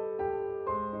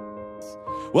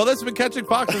 Well, that's been Catching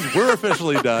Foxes. We're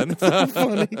officially done. So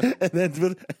funny. And that's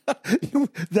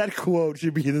that quote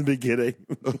should be in the beginning.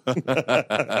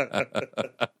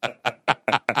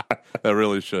 That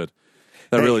really should.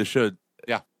 Really should.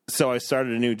 Yeah. So I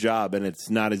started a new job, and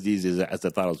it's not as easy as I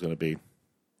thought it was going to be.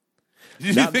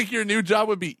 Did you think your new job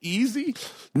would be easy?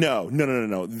 No.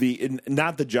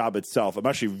 Not the job itself. I'm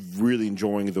actually really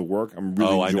enjoying the work. I'm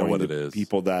really enjoying the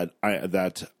people that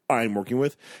I'm working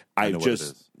with. I've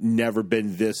just never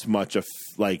been this much of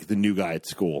like the new guy at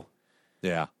school.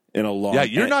 Yeah. In a long. Yeah,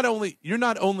 you're not only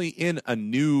in a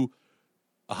new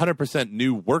 100%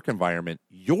 new work environment,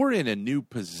 you're in a new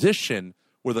position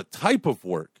where the type of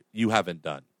work you haven't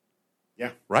done.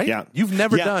 Yeah. Right? Yeah. You've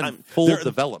never done full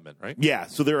development, right? Yeah.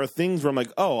 So there are things where I'm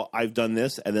like, oh, I've done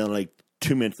this. And then like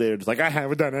 2 minutes later, it's like, I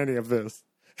haven't done any of this.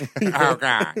 Oh,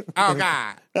 God. Oh,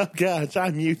 God. Oh, gosh.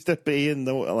 I'm used to being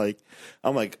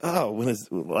I'm like, oh, when it's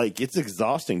like, it's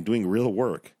exhausting doing real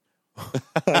work.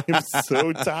 I'm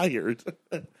so tired.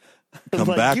 Come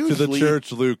back to the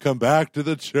church, Luke. Come back to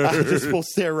the church. I just pull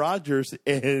Sarah Rogers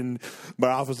in my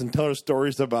office and tell her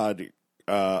stories about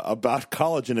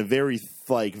college in a very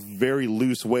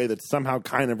loose way that somehow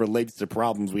kind of relates to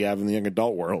problems we have in the young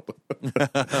adult world.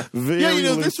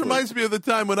 This reminds me of the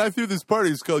time when I threw this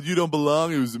party. It's called You Don't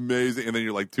Belong. It was amazing. And then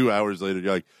you're like 2 hours later,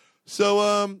 you're like,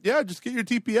 so, just get your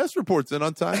TPS reports in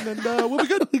on time and we'll be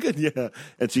good. Good. Yeah.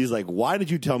 And she's like, why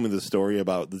did you tell me the story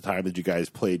about the time that you guys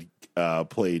played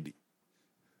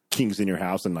Kings in your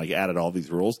house and like added all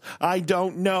these rules? I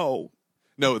don't know.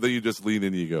 No, then you just lean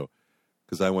in and you go,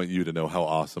 because I want you to know how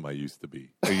awesome I used to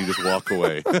be. And you just walk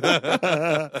away.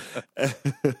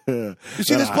 You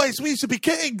see this place? We used to be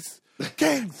kings.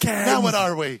 Kings. Now what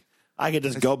are we? I could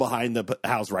just go behind the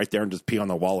house right there and just pee on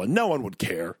the wall and no one would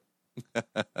care.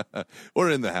 Or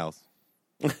in the house.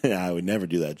 Yeah, I would never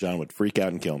do that. John would freak out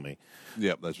and kill me.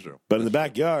 Yep, that's true. But in the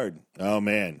backyard, oh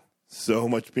man, so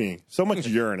much peeing. So much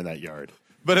urine in that yard.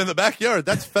 But in the backyard,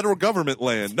 that's federal government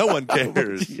land. No one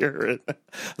cares. I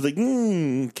was like,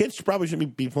 kids probably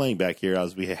shouldn't be playing back here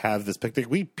as we have this picnic.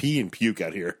 We pee and puke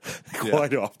out here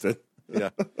quite often. Yeah.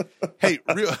 Hey,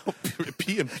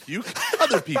 pee and puke?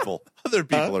 Other people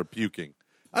are puking.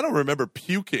 I don't remember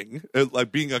puking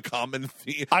like being a common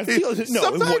theme. I feel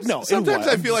sometimes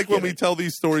I feel like when we tell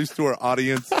these stories to our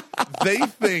audience, they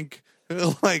think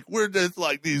like we're just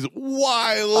like these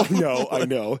wild. I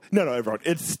know. No, everyone.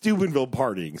 It's Steubenville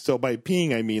partying. So by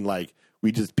peeing, I mean like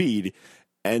we just peed,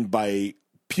 and by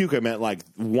puke, I meant like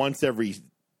once every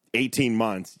 18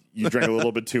 months you drank a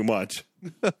little bit too much.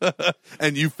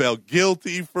 And you felt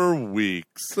guilty for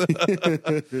weeks.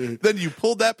 Then you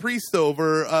pulled that priest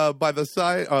over by the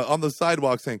side on the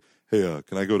sidewalk, saying, "Hey,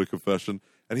 can I go to confession?"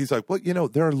 And he's like, "Well,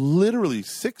 there are literally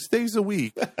 6 days a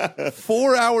week,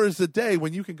 4 hours a day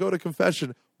when you can go to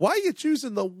confession. Why are you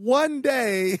choosing the one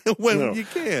day when you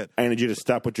can't?" I need you to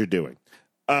stop what you're doing.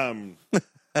 I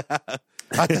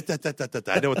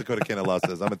know what the Code of Canon Law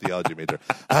says. I'm a theology major.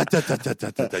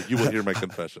 You will hear my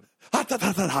confession. Okay,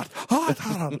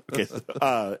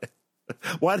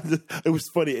 it was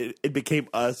funny. It became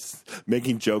us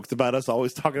making jokes about us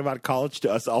always talking about college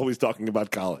to us always talking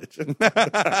about college.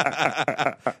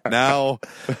 Now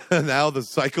the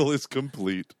cycle is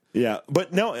complete. Yeah,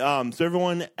 but no. So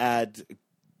everyone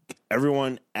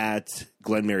at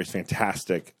Glen Mary's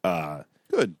fantastic.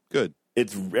 Good.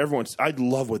 It's everyone's. I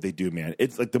love what they do, man.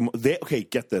 It's like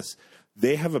get this.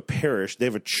 they have a parish, they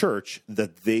have a church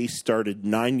that they started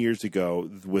 9 years ago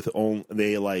with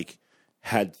they like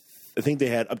had, I think they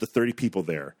had up to 30 people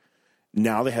there.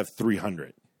 Now they have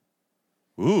 300.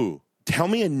 Ooh. Tell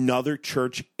me another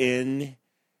church in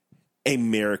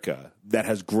America that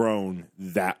has grown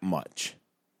that much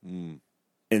in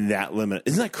that limit.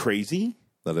 Isn't that crazy?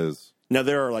 That is. Now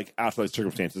there are like outside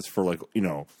circumstances for like, you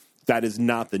know, that is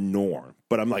not the norm.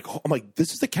 But I'm like,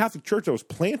 this is the Catholic Church that was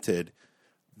planted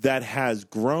that has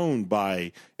grown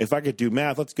by, if I could do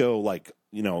math, let's go like,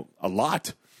 you know, a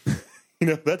lot. You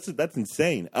know, that's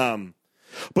insane.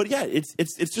 But yeah, it's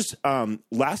just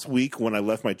last week when I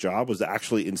left my job was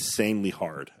actually insanely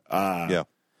hard. Yeah.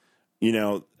 You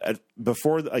know,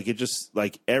 before, like, it just,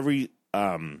 like, I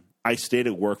stayed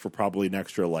at work for probably an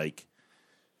extra, like,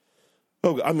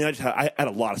 I had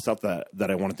a lot of stuff that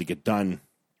I wanted to get done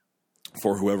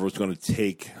for whoever was going to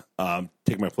take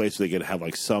my place so they could have,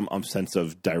 like, some sense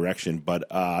of direction. But,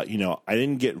 you know, I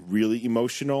didn't get really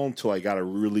emotional until I got a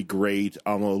really great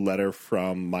letter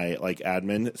from my, like,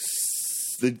 admin,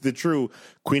 the true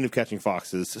queen of catching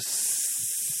foxes,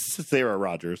 Sarah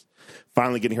Rogers,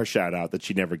 finally getting her shout out that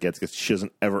she never gets because she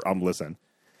doesn't ever listen.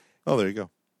 Oh, there you go.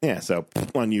 Yeah, so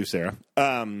on you, Sarah.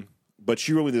 But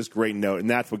she wrote me this great note, and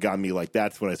that's what got me, like,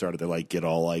 that's when I started to, like, get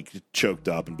all, like, choked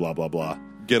up and blah, blah, blah.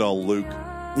 Get all Luke.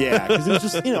 Yeah, because it was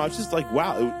just, you know, it's just like,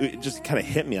 wow, it just kind of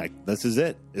hit me, like, this is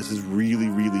it. This is really,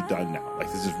 really done now.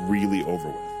 Like, this is really over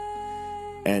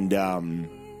with. And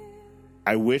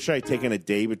I wish I had taken a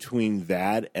day between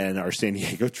that and our San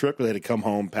Diego trip where they had to come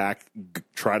home, pack,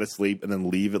 try to sleep, and then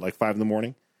leave at like 5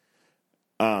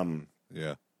 a.m.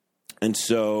 Yeah. And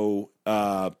so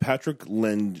Patrick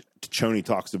Lynn Ticcioni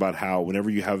talks about how whenever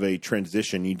you have a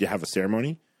transition, you need to have a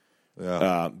ceremony,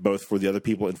 both for the other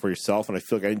people and for yourself. And I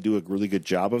feel like I didn't do a really good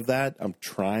job of that. I'm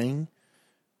trying.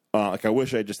 Like, I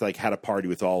wish I just like had a party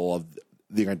with all of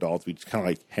the adults. We just kind of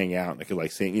like hang out and I could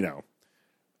like sing, you know.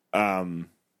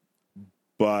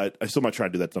 But I still might try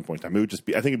to do that at some point in time. It would just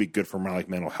be, I think it'd be good for my like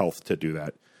mental health to do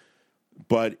that.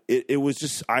 But it was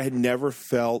just, I had never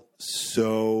felt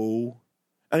so,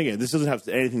 and again, this doesn't have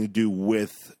anything to do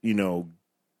with, you know,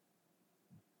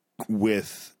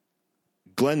 with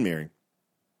Glenmere.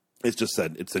 It's just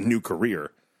that it's a new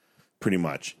career pretty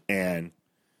much. And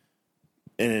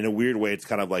in a weird way, it's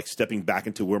kind of like stepping back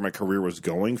into where my career was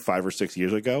going 5 or 6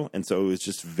 years ago. And so it was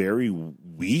just very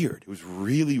weird. It was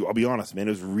really, I'll be honest, man,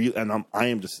 it was real. And I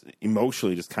am just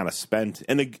emotionally just kind of spent.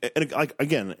 And like,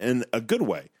 again, in a good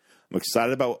way. I'm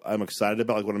excited about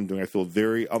like what I'm doing. I feel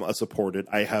very supported.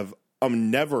 I've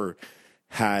never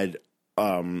had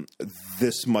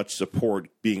this much support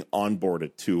being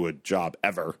onboarded to a job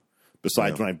ever,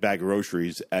 besides when I bag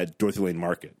groceries at Dorothy Lane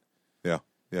Market. Yeah.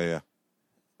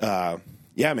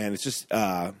 Yeah, man, it's just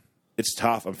it's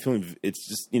tough. I'm feeling it's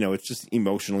just, you know, it's just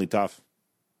emotionally tough.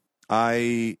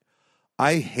 I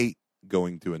hate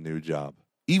going to a new job.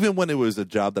 Even when it was a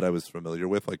job that I was familiar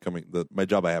with, like my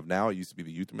job I have now, I used to be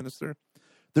the youth minister.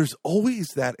 There's always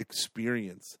that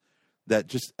experience that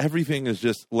just everything is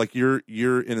just like you're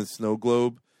in a snow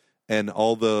globe and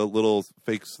all the little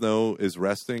fake snow is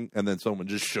resting and then someone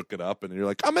just shook it up and you're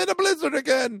like, I'm in a blizzard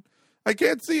again. I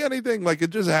can't see anything. Like, it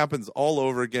just happens all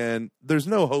over again. There's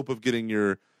no hope of getting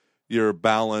your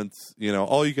balance. You know,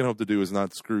 all you can hope to do is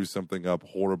not screw something up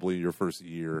horribly your first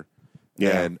year.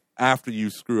 Yeah. And after you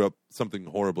screw up something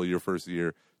horribly your first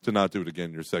year, to not do it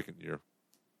again your second year.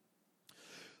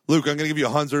 Luke, I'm going to give you a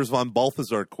Hans Urs von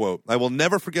Balthasar quote. I will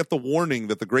never forget the warning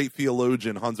that the great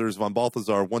theologian Hans Urs von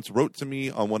Balthasar once wrote to me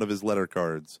on one of his letter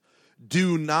cards.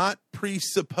 Do not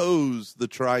presuppose the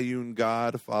triune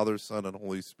God, Father, Son, and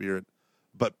Holy Spirit,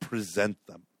 but present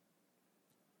them.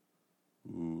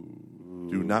 Ooh.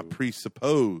 Do not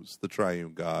presuppose the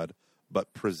triune God,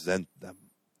 but present them.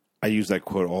 I use that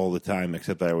quote all the time,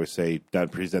 except I always say,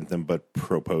 not present them, but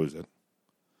propose it.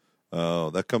 Oh,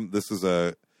 this is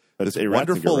a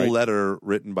wonderful letter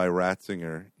written by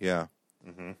Ratzinger. Yeah.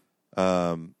 Mm-hmm.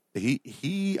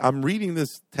 I'm reading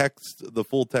this text, the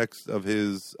full text of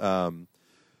his, what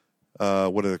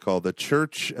are they called? The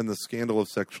Church and the Scandal of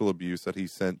Sexual Abuse that he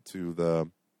sent to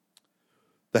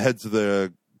the heads of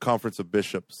the Conference of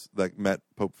Bishops that met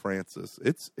Pope Francis.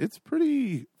 It's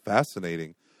pretty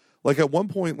fascinating. Like, at one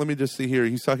point, let me just see here,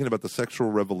 he's talking about the sexual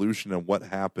revolution and what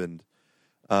happened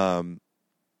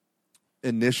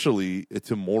initially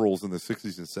to morals in the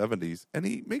 60s and 70s. And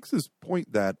he makes this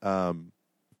point that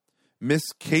Miss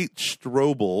Kate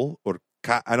Strobel, or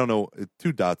I don't know,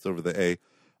 2 dots over the A,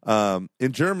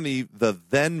 in Germany, the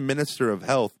then Minister of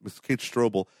Health, Miss Kate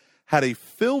Strobel, had a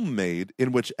film made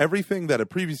in which everything that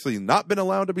had previously not been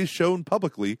allowed to be shown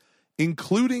publicly,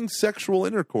 including sexual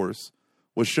intercourse,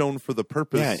 was shown for the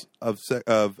purpose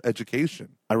of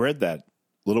education. I read that.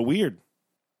 A little weird.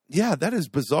 Yeah, that is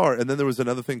bizarre. And then there was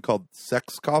another thing called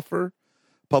Sexkoffer,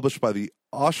 published by the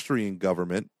Austrian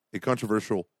government, a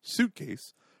controversial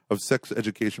suitcase of sex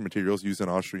education materials used in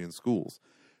Austrian schools.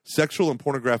 Sexual and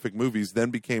pornographic movies then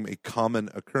became a common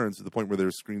occurrence to the point where they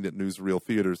were screened at newsreel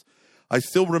theaters. I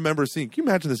still remember seeing, can you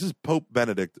imagine this? This is Pope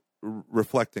Benedict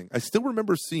reflecting. I still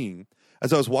remember seeing,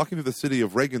 as I was walking through the city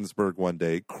of Regensburg one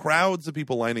day, crowds of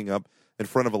people lining up in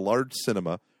front of a large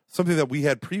cinema, something that we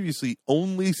had previously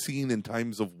only seen in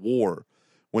times of war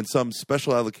when some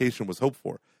special allocation was hoped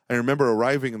for. I remember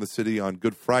arriving in the city on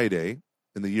Good Friday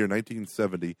in the year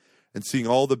 1970 and seeing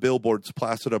all the billboards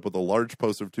plastered up with a large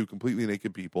poster of two completely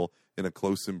naked people in a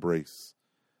close embrace.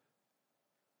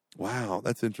 Wow,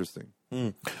 that's interesting.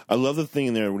 I love the thing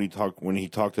in there when he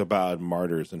talked about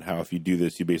martyrs and how if you do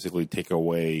this, you basically take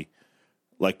away,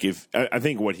 like if I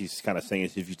think what he's kind of saying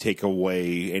is if you take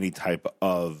away any type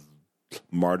of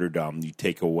martyrdom, you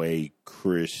take away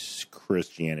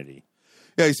Christianity.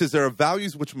 Yeah, he says there are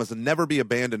values which must never be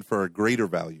abandoned for a greater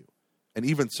value, and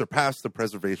even surpass the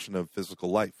preservation of physical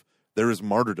life. There is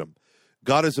martyrdom.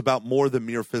 God is about more than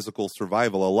mere physical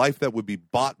survival. A life that would be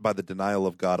bought by the denial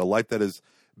of God, a life that is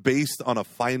based on a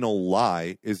final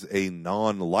lie, is a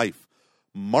non-life.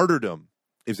 Martyrdom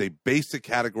is a basic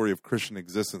category of Christian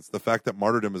existence. The fact that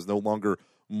martyrdom is no longer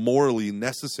morally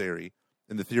necessary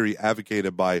in the theory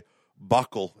advocated by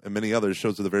Buckle and many others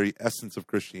shows that the very essence of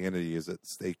Christianity is at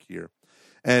stake here.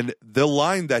 And the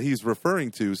line that he's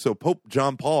referring to, so Pope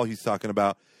John Paul, he's talking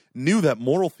about, knew that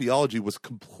moral theology was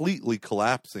completely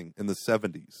collapsing in the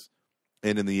 70s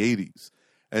and in the 80s.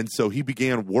 And so he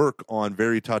began work on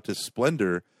Veritatis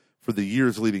Splendor for the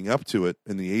years leading up to it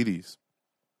in the 80s.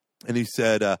 And he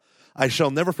said, I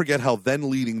shall never forget how then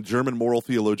leading German moral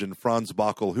theologian Franz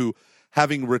Backel, who,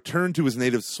 having returned to his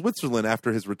native Switzerland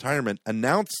after his retirement,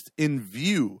 announced in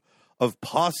view of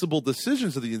possible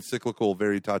decisions of the encyclical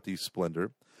Veritatis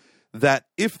Splendor that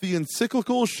if the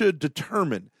encyclical should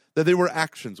determine that they were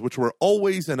actions which were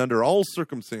always and under all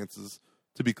circumstances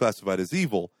to be classified as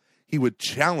evil, he would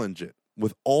challenge it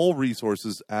with all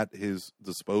resources at his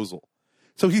disposal.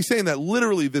 So he's saying that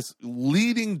literally this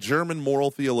leading German moral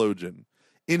theologian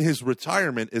in his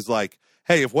retirement is like,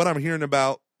 hey, if what I'm hearing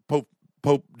about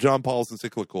Pope John Paul's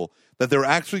encyclical, that they're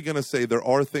actually going to say there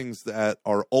are things that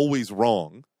are always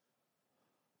wrong,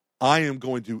 I am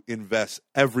going to invest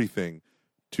everything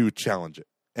to challenge it.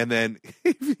 And then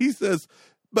he says,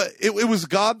 but it was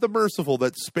God the merciful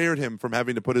that spared him from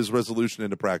having to put his resolution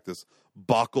into practice.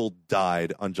 Backel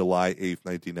died on July 8th,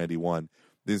 1991.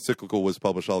 The encyclical was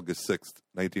published August 6th,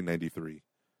 1993,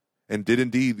 and did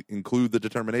indeed include the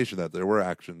determination that there were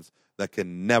actions that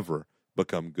can never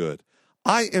become good.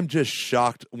 I am just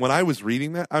shocked. When I was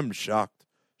reading that, I'm shocked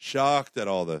at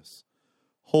all this.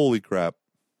 Holy crap.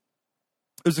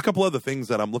 There's a couple other things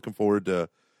that I'm looking forward to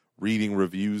reading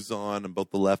reviews on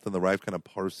both the left and the right, kind of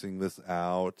parsing this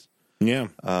out. Yeah.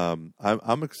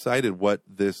 I'm excited what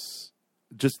this,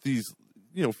 just these,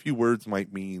 few words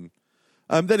might mean.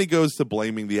 Then he goes to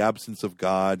blaming the absence of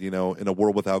God, in a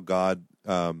world without God.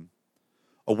 A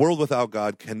world without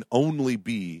God can only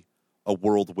be a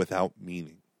world without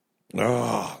meaning.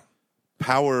 Oh.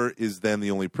 Power is then the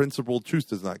only principle. Truth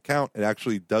does not count. It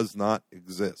actually does not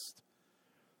exist.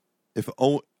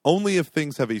 Only if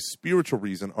things have a spiritual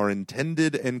reason, are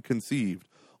intended and conceived,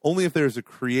 only if there is a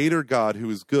creator God who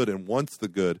is good and wants the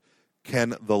good,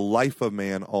 can the life of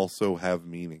man also have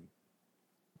meaning.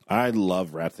 I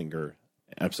love Ratzinger.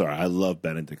 I'm sorry, I love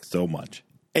Benedict so much.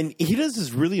 And he does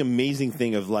this really amazing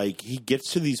thing of, he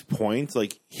gets to these points,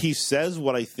 he says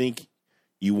what I think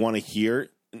you want to hear,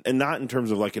 and not in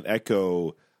terms of, an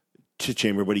echo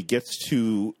chamber, but he gets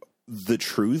to the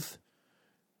truth.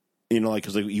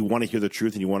 Because you want to hear the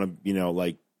truth and you want to, you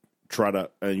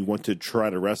want to try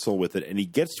to wrestle with it, and he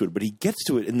gets to it, but he gets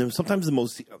to it in sometimes the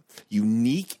most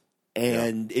unique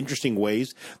and interesting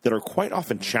ways that are quite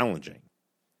often challenging.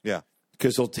 Yeah.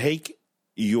 Because he'll take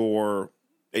your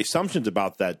assumptions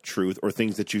about that truth or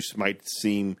things that you might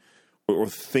seem or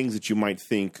things that you might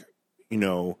think,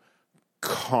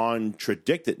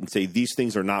 contradict it and say these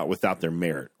things are not without their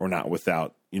merit or not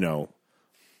without,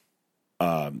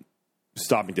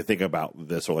 stopping to think about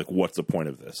this or what's the point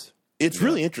of this. It's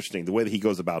really interesting the way that he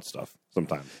goes about stuff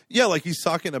sometimes. Yeah, he's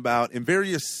talking about in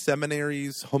various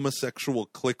seminaries, homosexual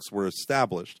cliques were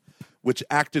established, which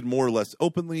acted more or less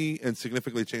openly and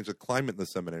significantly changed the climate in the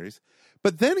seminaries.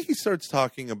 But then he starts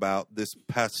talking about this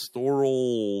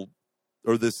pastoral,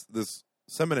 or this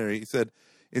seminary. He said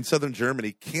in southern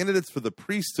Germany, candidates for the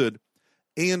priesthood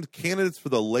and candidates for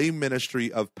the lay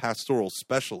ministry of pastoral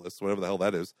specialists, whatever the hell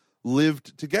that is,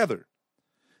 lived together.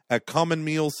 At common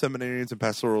meals, seminarians and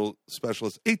pastoral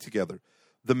specialists ate together.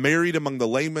 The married among the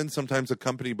laymen, sometimes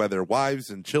accompanied by their wives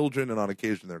and children, and on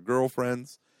occasion their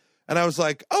girlfriends. And I was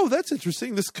like, oh, that's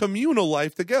interesting, this communal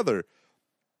life together.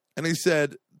 And he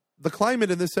said, the climate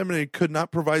in this seminary could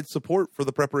not provide support for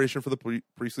the preparation for the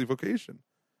priestly vocation.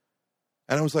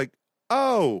 And I was like,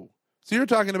 oh, so you're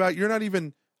talking about you're not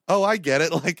even, oh, I get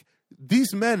it. Like,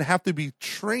 these men have to be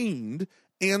trained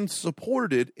and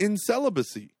supported in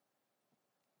celibacy.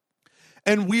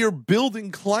 And we are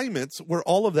building climates where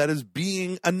all of that is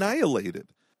being annihilated.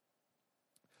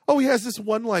 Oh, he has this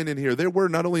one line in here. There were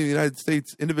not only in the United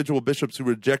States individual bishops who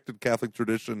rejected Catholic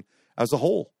tradition as a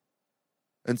whole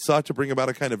and sought to bring about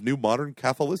a kind of new modern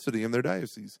Catholicity in their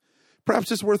diocese.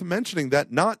 Perhaps it's worth mentioning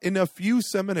that not in a few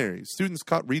seminaries, students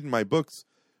caught reading my books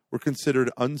were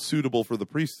considered unsuitable for the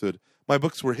priesthood. My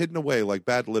books were hidden away like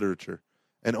bad literature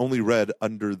and only read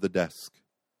under the desk.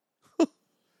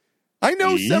 I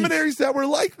know seminaries that were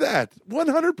like that.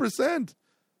 100%.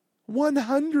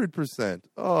 100%.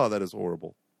 Oh, that is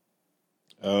horrible.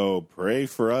 Oh, pray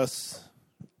for us,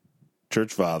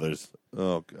 church fathers.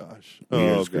 Oh, gosh.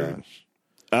 Oh, gosh.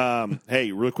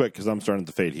 Hey, real quick, because I'm starting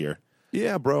to fade here.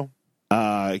 Yeah, bro.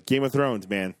 Game of Thrones,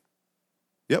 man.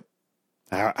 Yep.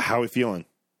 How are we feeling?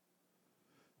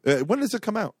 When does it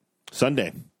come out?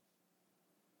 Sunday.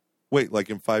 Wait,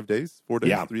 like in 5 days? 4 days?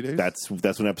 Yeah, 3 days? That's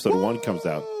when episode 1 comes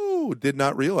out. Did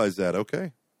not realize that.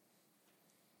 Okay.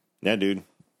 Yeah, dude.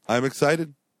 I'm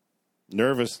excited.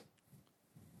 Nervous.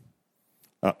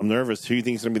 I'm nervous. Who do you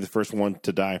think is going to be the first one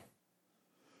to die?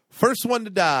 First one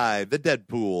to die. The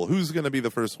Deadpool. Who's going to be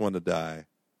the first one to die?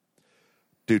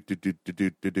 I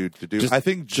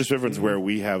think just reference where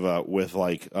we have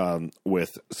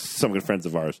with some good friends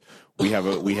of ours, we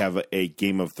have a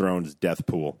Game of Thrones death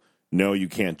pool. No, you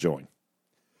can't join.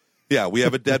 Yeah, we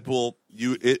have a Deadpool.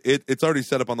 It's already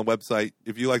set up on the website.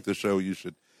 If you like the show, you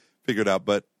should figure it out.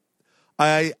 But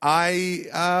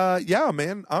yeah,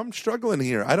 man, I'm struggling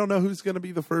here. I don't know who's going to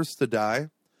be the first to die.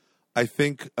 I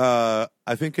think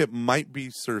it might be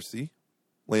Cersei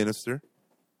Lannister.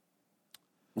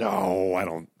 No, I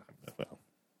don't. Well.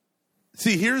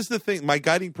 See, here's the thing. My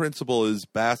guiding principle is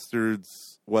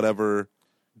bastards, whatever,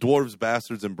 dwarves,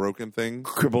 bastards, and broken things.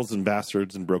 Cripples and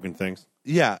bastards and broken things.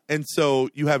 Yeah, and so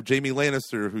you have Jaime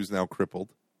Lannister, who's now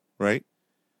crippled, right?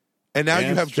 And now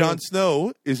you have Jon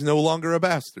Snow is no longer a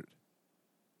bastard.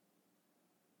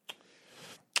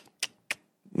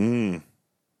 You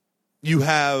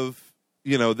have,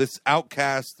 this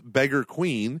outcast beggar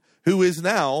queen who is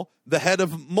now the head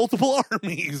of multiple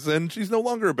armies, and she's no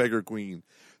longer a beggar queen.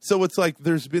 So it's like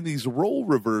there's been these role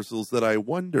reversals that I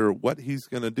wonder what he's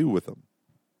going to do with them.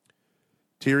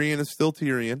 Tyrion is still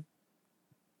Tyrion,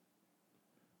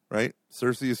 right?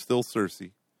 Cersei is still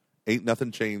Cersei. Ain't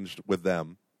nothing changed with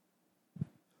them,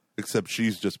 except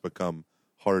she's just become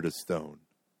hard as stone.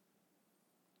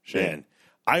 Man,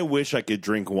 I wish I could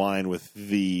drink wine with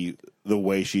the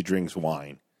way she drinks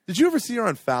wine. Did you ever see her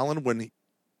on Fallon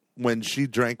when she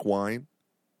drank wine?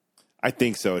 I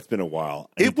think so. It's been a while.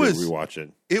 I need to rewatch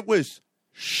it. It was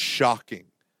shocking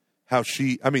how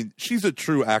she's a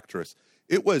true actress.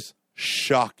 It was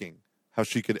shocking how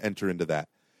she could enter into that.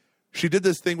 She did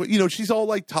this thing where, she's all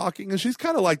like talking, and she's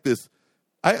kind of like this.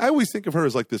 I always think of her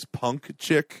as like this punk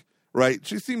chick, right?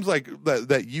 She seems like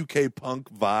that UK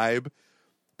punk vibe.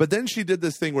 But then she did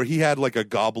this thing where he had like a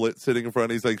goblet sitting in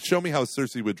front. He's like, show me how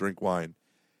Cersei would drink wine.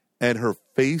 And her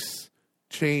face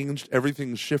changed.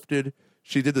 Everything shifted.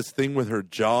 She did this thing with her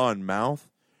jaw and mouth.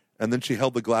 And then she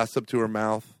held the glass up to her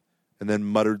mouth and then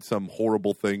muttered some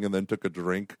horrible thing and then took a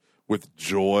drink with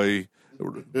joy.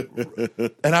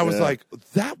 And I was like,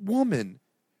 that woman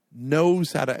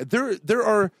knows how to. There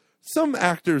are some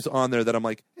actors on there that I'm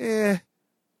like, You're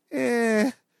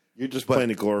just playing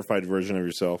a glorified version of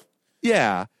yourself.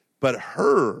 Yeah, but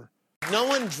her. No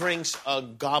one drinks a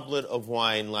goblet of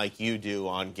wine like you do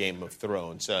on Game of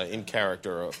Thrones, in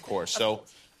character, of course. So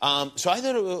I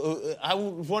thought I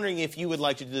was wondering if you would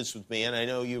like to do this with me, and I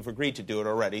know you've agreed to do it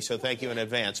already, so thank you in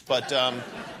advance. But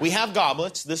we have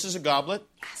goblets. This is a goblet,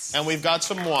 and we've got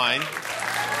some wine.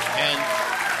 And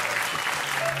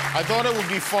I thought it would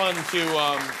be fun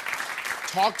to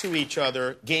talk to each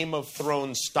other Game of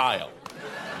Thrones style.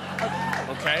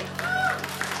 Okay?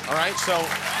 All right, so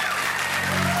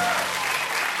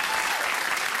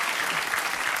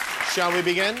shall we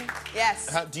begin? Yes.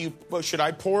 Should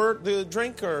I pour the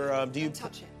drink, or do you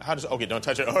touch it? Okay, don't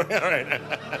touch it. All right.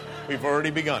 We've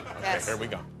already begun. Okay, yes. Here we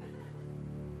go.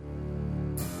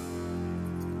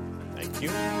 Thank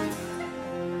you.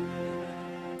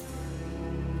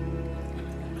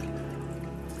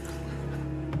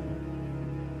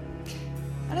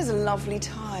 is a lovely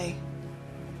tie.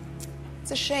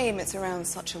 It's a shame it's around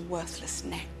such a worthless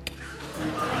neck.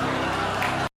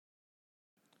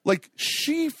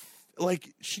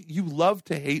 You love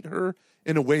to hate her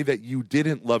in a way that you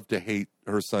didn't love to hate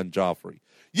her son Joffrey.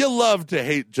 You love to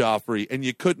hate Joffrey, and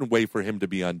you couldn't wait for him to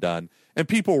be undone. And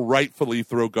people rightfully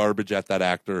throw garbage at that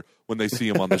actor when they see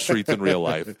him on the streets in real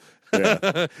life.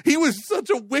 Yeah. He was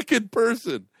such a wicked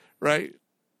person, right?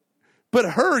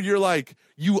 But her, you're like,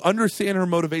 you understand her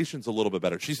motivations a little bit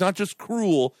better. She's not just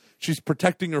cruel, she's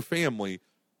protecting her family,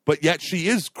 but yet she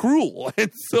is cruel.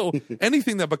 And so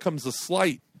anything that becomes a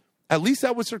slight, at least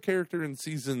that was her character in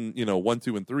season 1,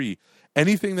 2, and 3.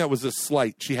 Anything that was a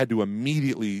slight, she had to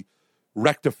immediately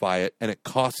rectify it, and it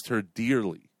cost her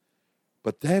dearly.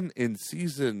 But then in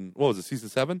season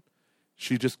 7?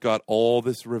 She just got all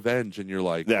this revenge, and you're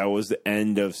like... That was the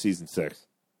end of season 6.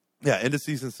 Yeah, end of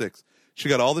season 6. She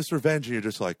got all this revenge, and you're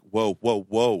just like, whoa, whoa,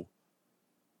 whoa.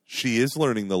 She is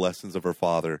learning the lessons of her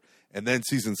father. And then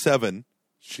season 7,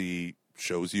 she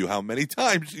shows you how many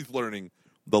times she's learning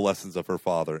the lessons of her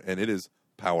father, and it is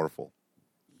powerful.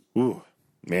 Ooh,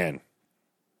 man.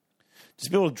 Just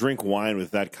be able to drink wine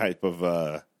with that type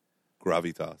of...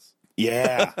 gravitas.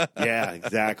 Yeah,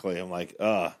 exactly. I'm like,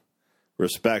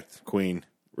 respect, Queen.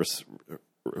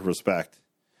 Respect.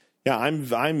 Yeah,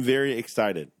 I'm very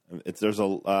excited.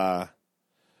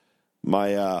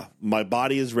 My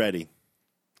body is ready.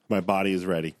 My body is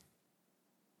ready.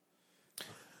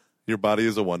 Your body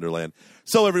is a wonderland.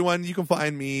 So, everyone, you can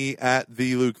find me at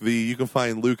the Luke V. You can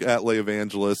find Luke at Lay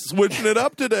Evangelist. Switching it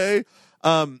up today.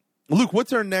 Luke,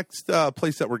 what's our next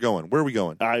place that we're going? Where are we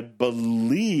going? I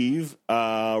believe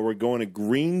we're going to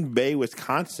Green Bay,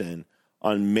 Wisconsin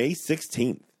on May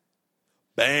 16th.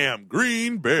 Bam!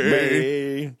 Green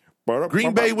Bay.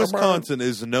 Green Bay, Wisconsin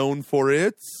is known for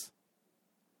its...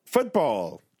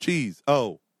 football. Cheese.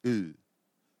 Oh. Ew.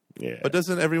 Yeah. But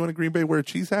doesn't everyone in Green Bay wear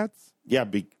cheese hats? Yeah,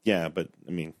 but yeah,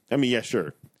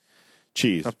 sure.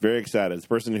 Cheese. Very excited. It's a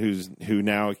person who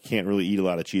now can't really eat a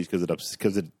lot of cheese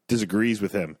because it disagrees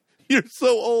with him. You're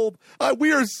so old.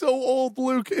 We are so old,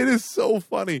 Luke. It is so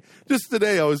funny. Just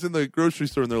today, I was in the grocery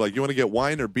store, and they're like, you want to get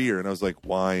wine or beer? And I was like,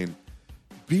 wine.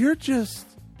 Beer just...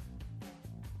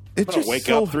 wake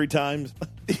up 3 times.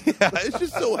 Yeah, it's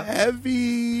just so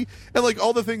heavy. And like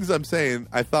all the things I'm saying,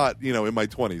 I thought, in my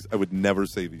 20s, I would never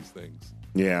say these things.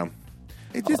 Yeah.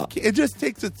 It just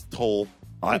takes its toll.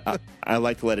 I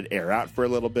like to let it air out for a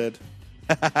little bit.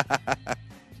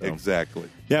 Exactly.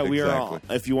 Yeah, we are.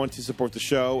 If you want to support the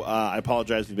show, I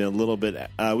apologize. We've been a little bit.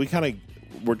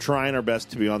 We're trying our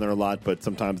best to be on there a lot, but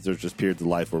sometimes there's just periods of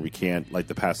life where we can't. Like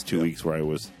the past 2 weeks where I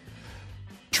was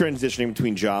transitioning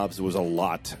between jobs, it was a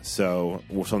lot. So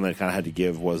something I kind of had to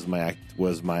give was my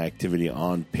activity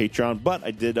on Patreon. But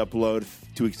I did upload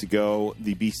 2 weeks ago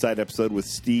the B-side episode with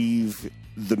Steve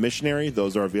the Missionary.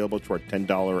 Those are available to our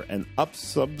 $10 and up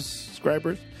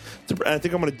subscribers. So I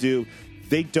think I'm going to do.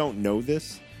 They don't know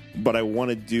this, but I want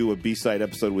to do a B-side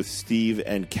episode with Steve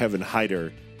and Kevin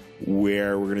Hyder,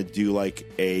 where we're going to do like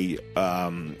a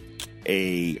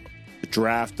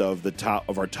draft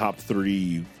of our top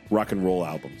 3 rock and roll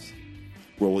albums,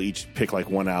 where we'll each pick like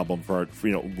one album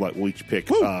we'll each pick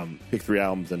 3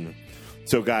 albums. And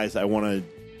so, guys, I want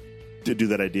to do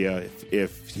that idea.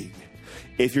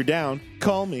 If you're down,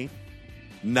 call me.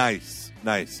 Nice.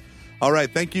 All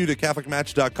right, thank you to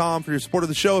CatholicMatch.com for your support of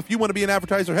the show. If you want to be an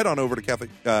advertiser, head on over to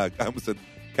I almost said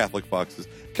Catholic Foxes.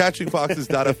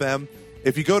 CatchingFoxes.fm.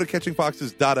 If you go to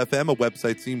CatchingFoxes.fm, a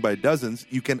website seen by dozens,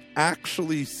 you can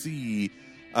actually see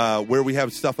where we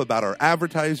have stuff about our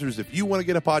advertisers. If you want to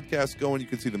get a podcast going, you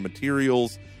can see the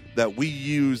materials that we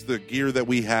use, the gear that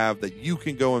we have, that you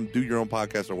can go and do your own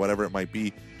podcast or whatever it might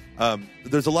be.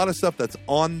 There's a lot of stuff that's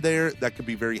on there that could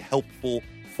be very helpful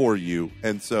for you.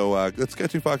 And so that's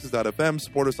CatchingFoxes.fm.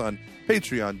 Support us on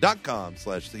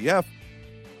Patreon.com/CF.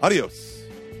 Adios.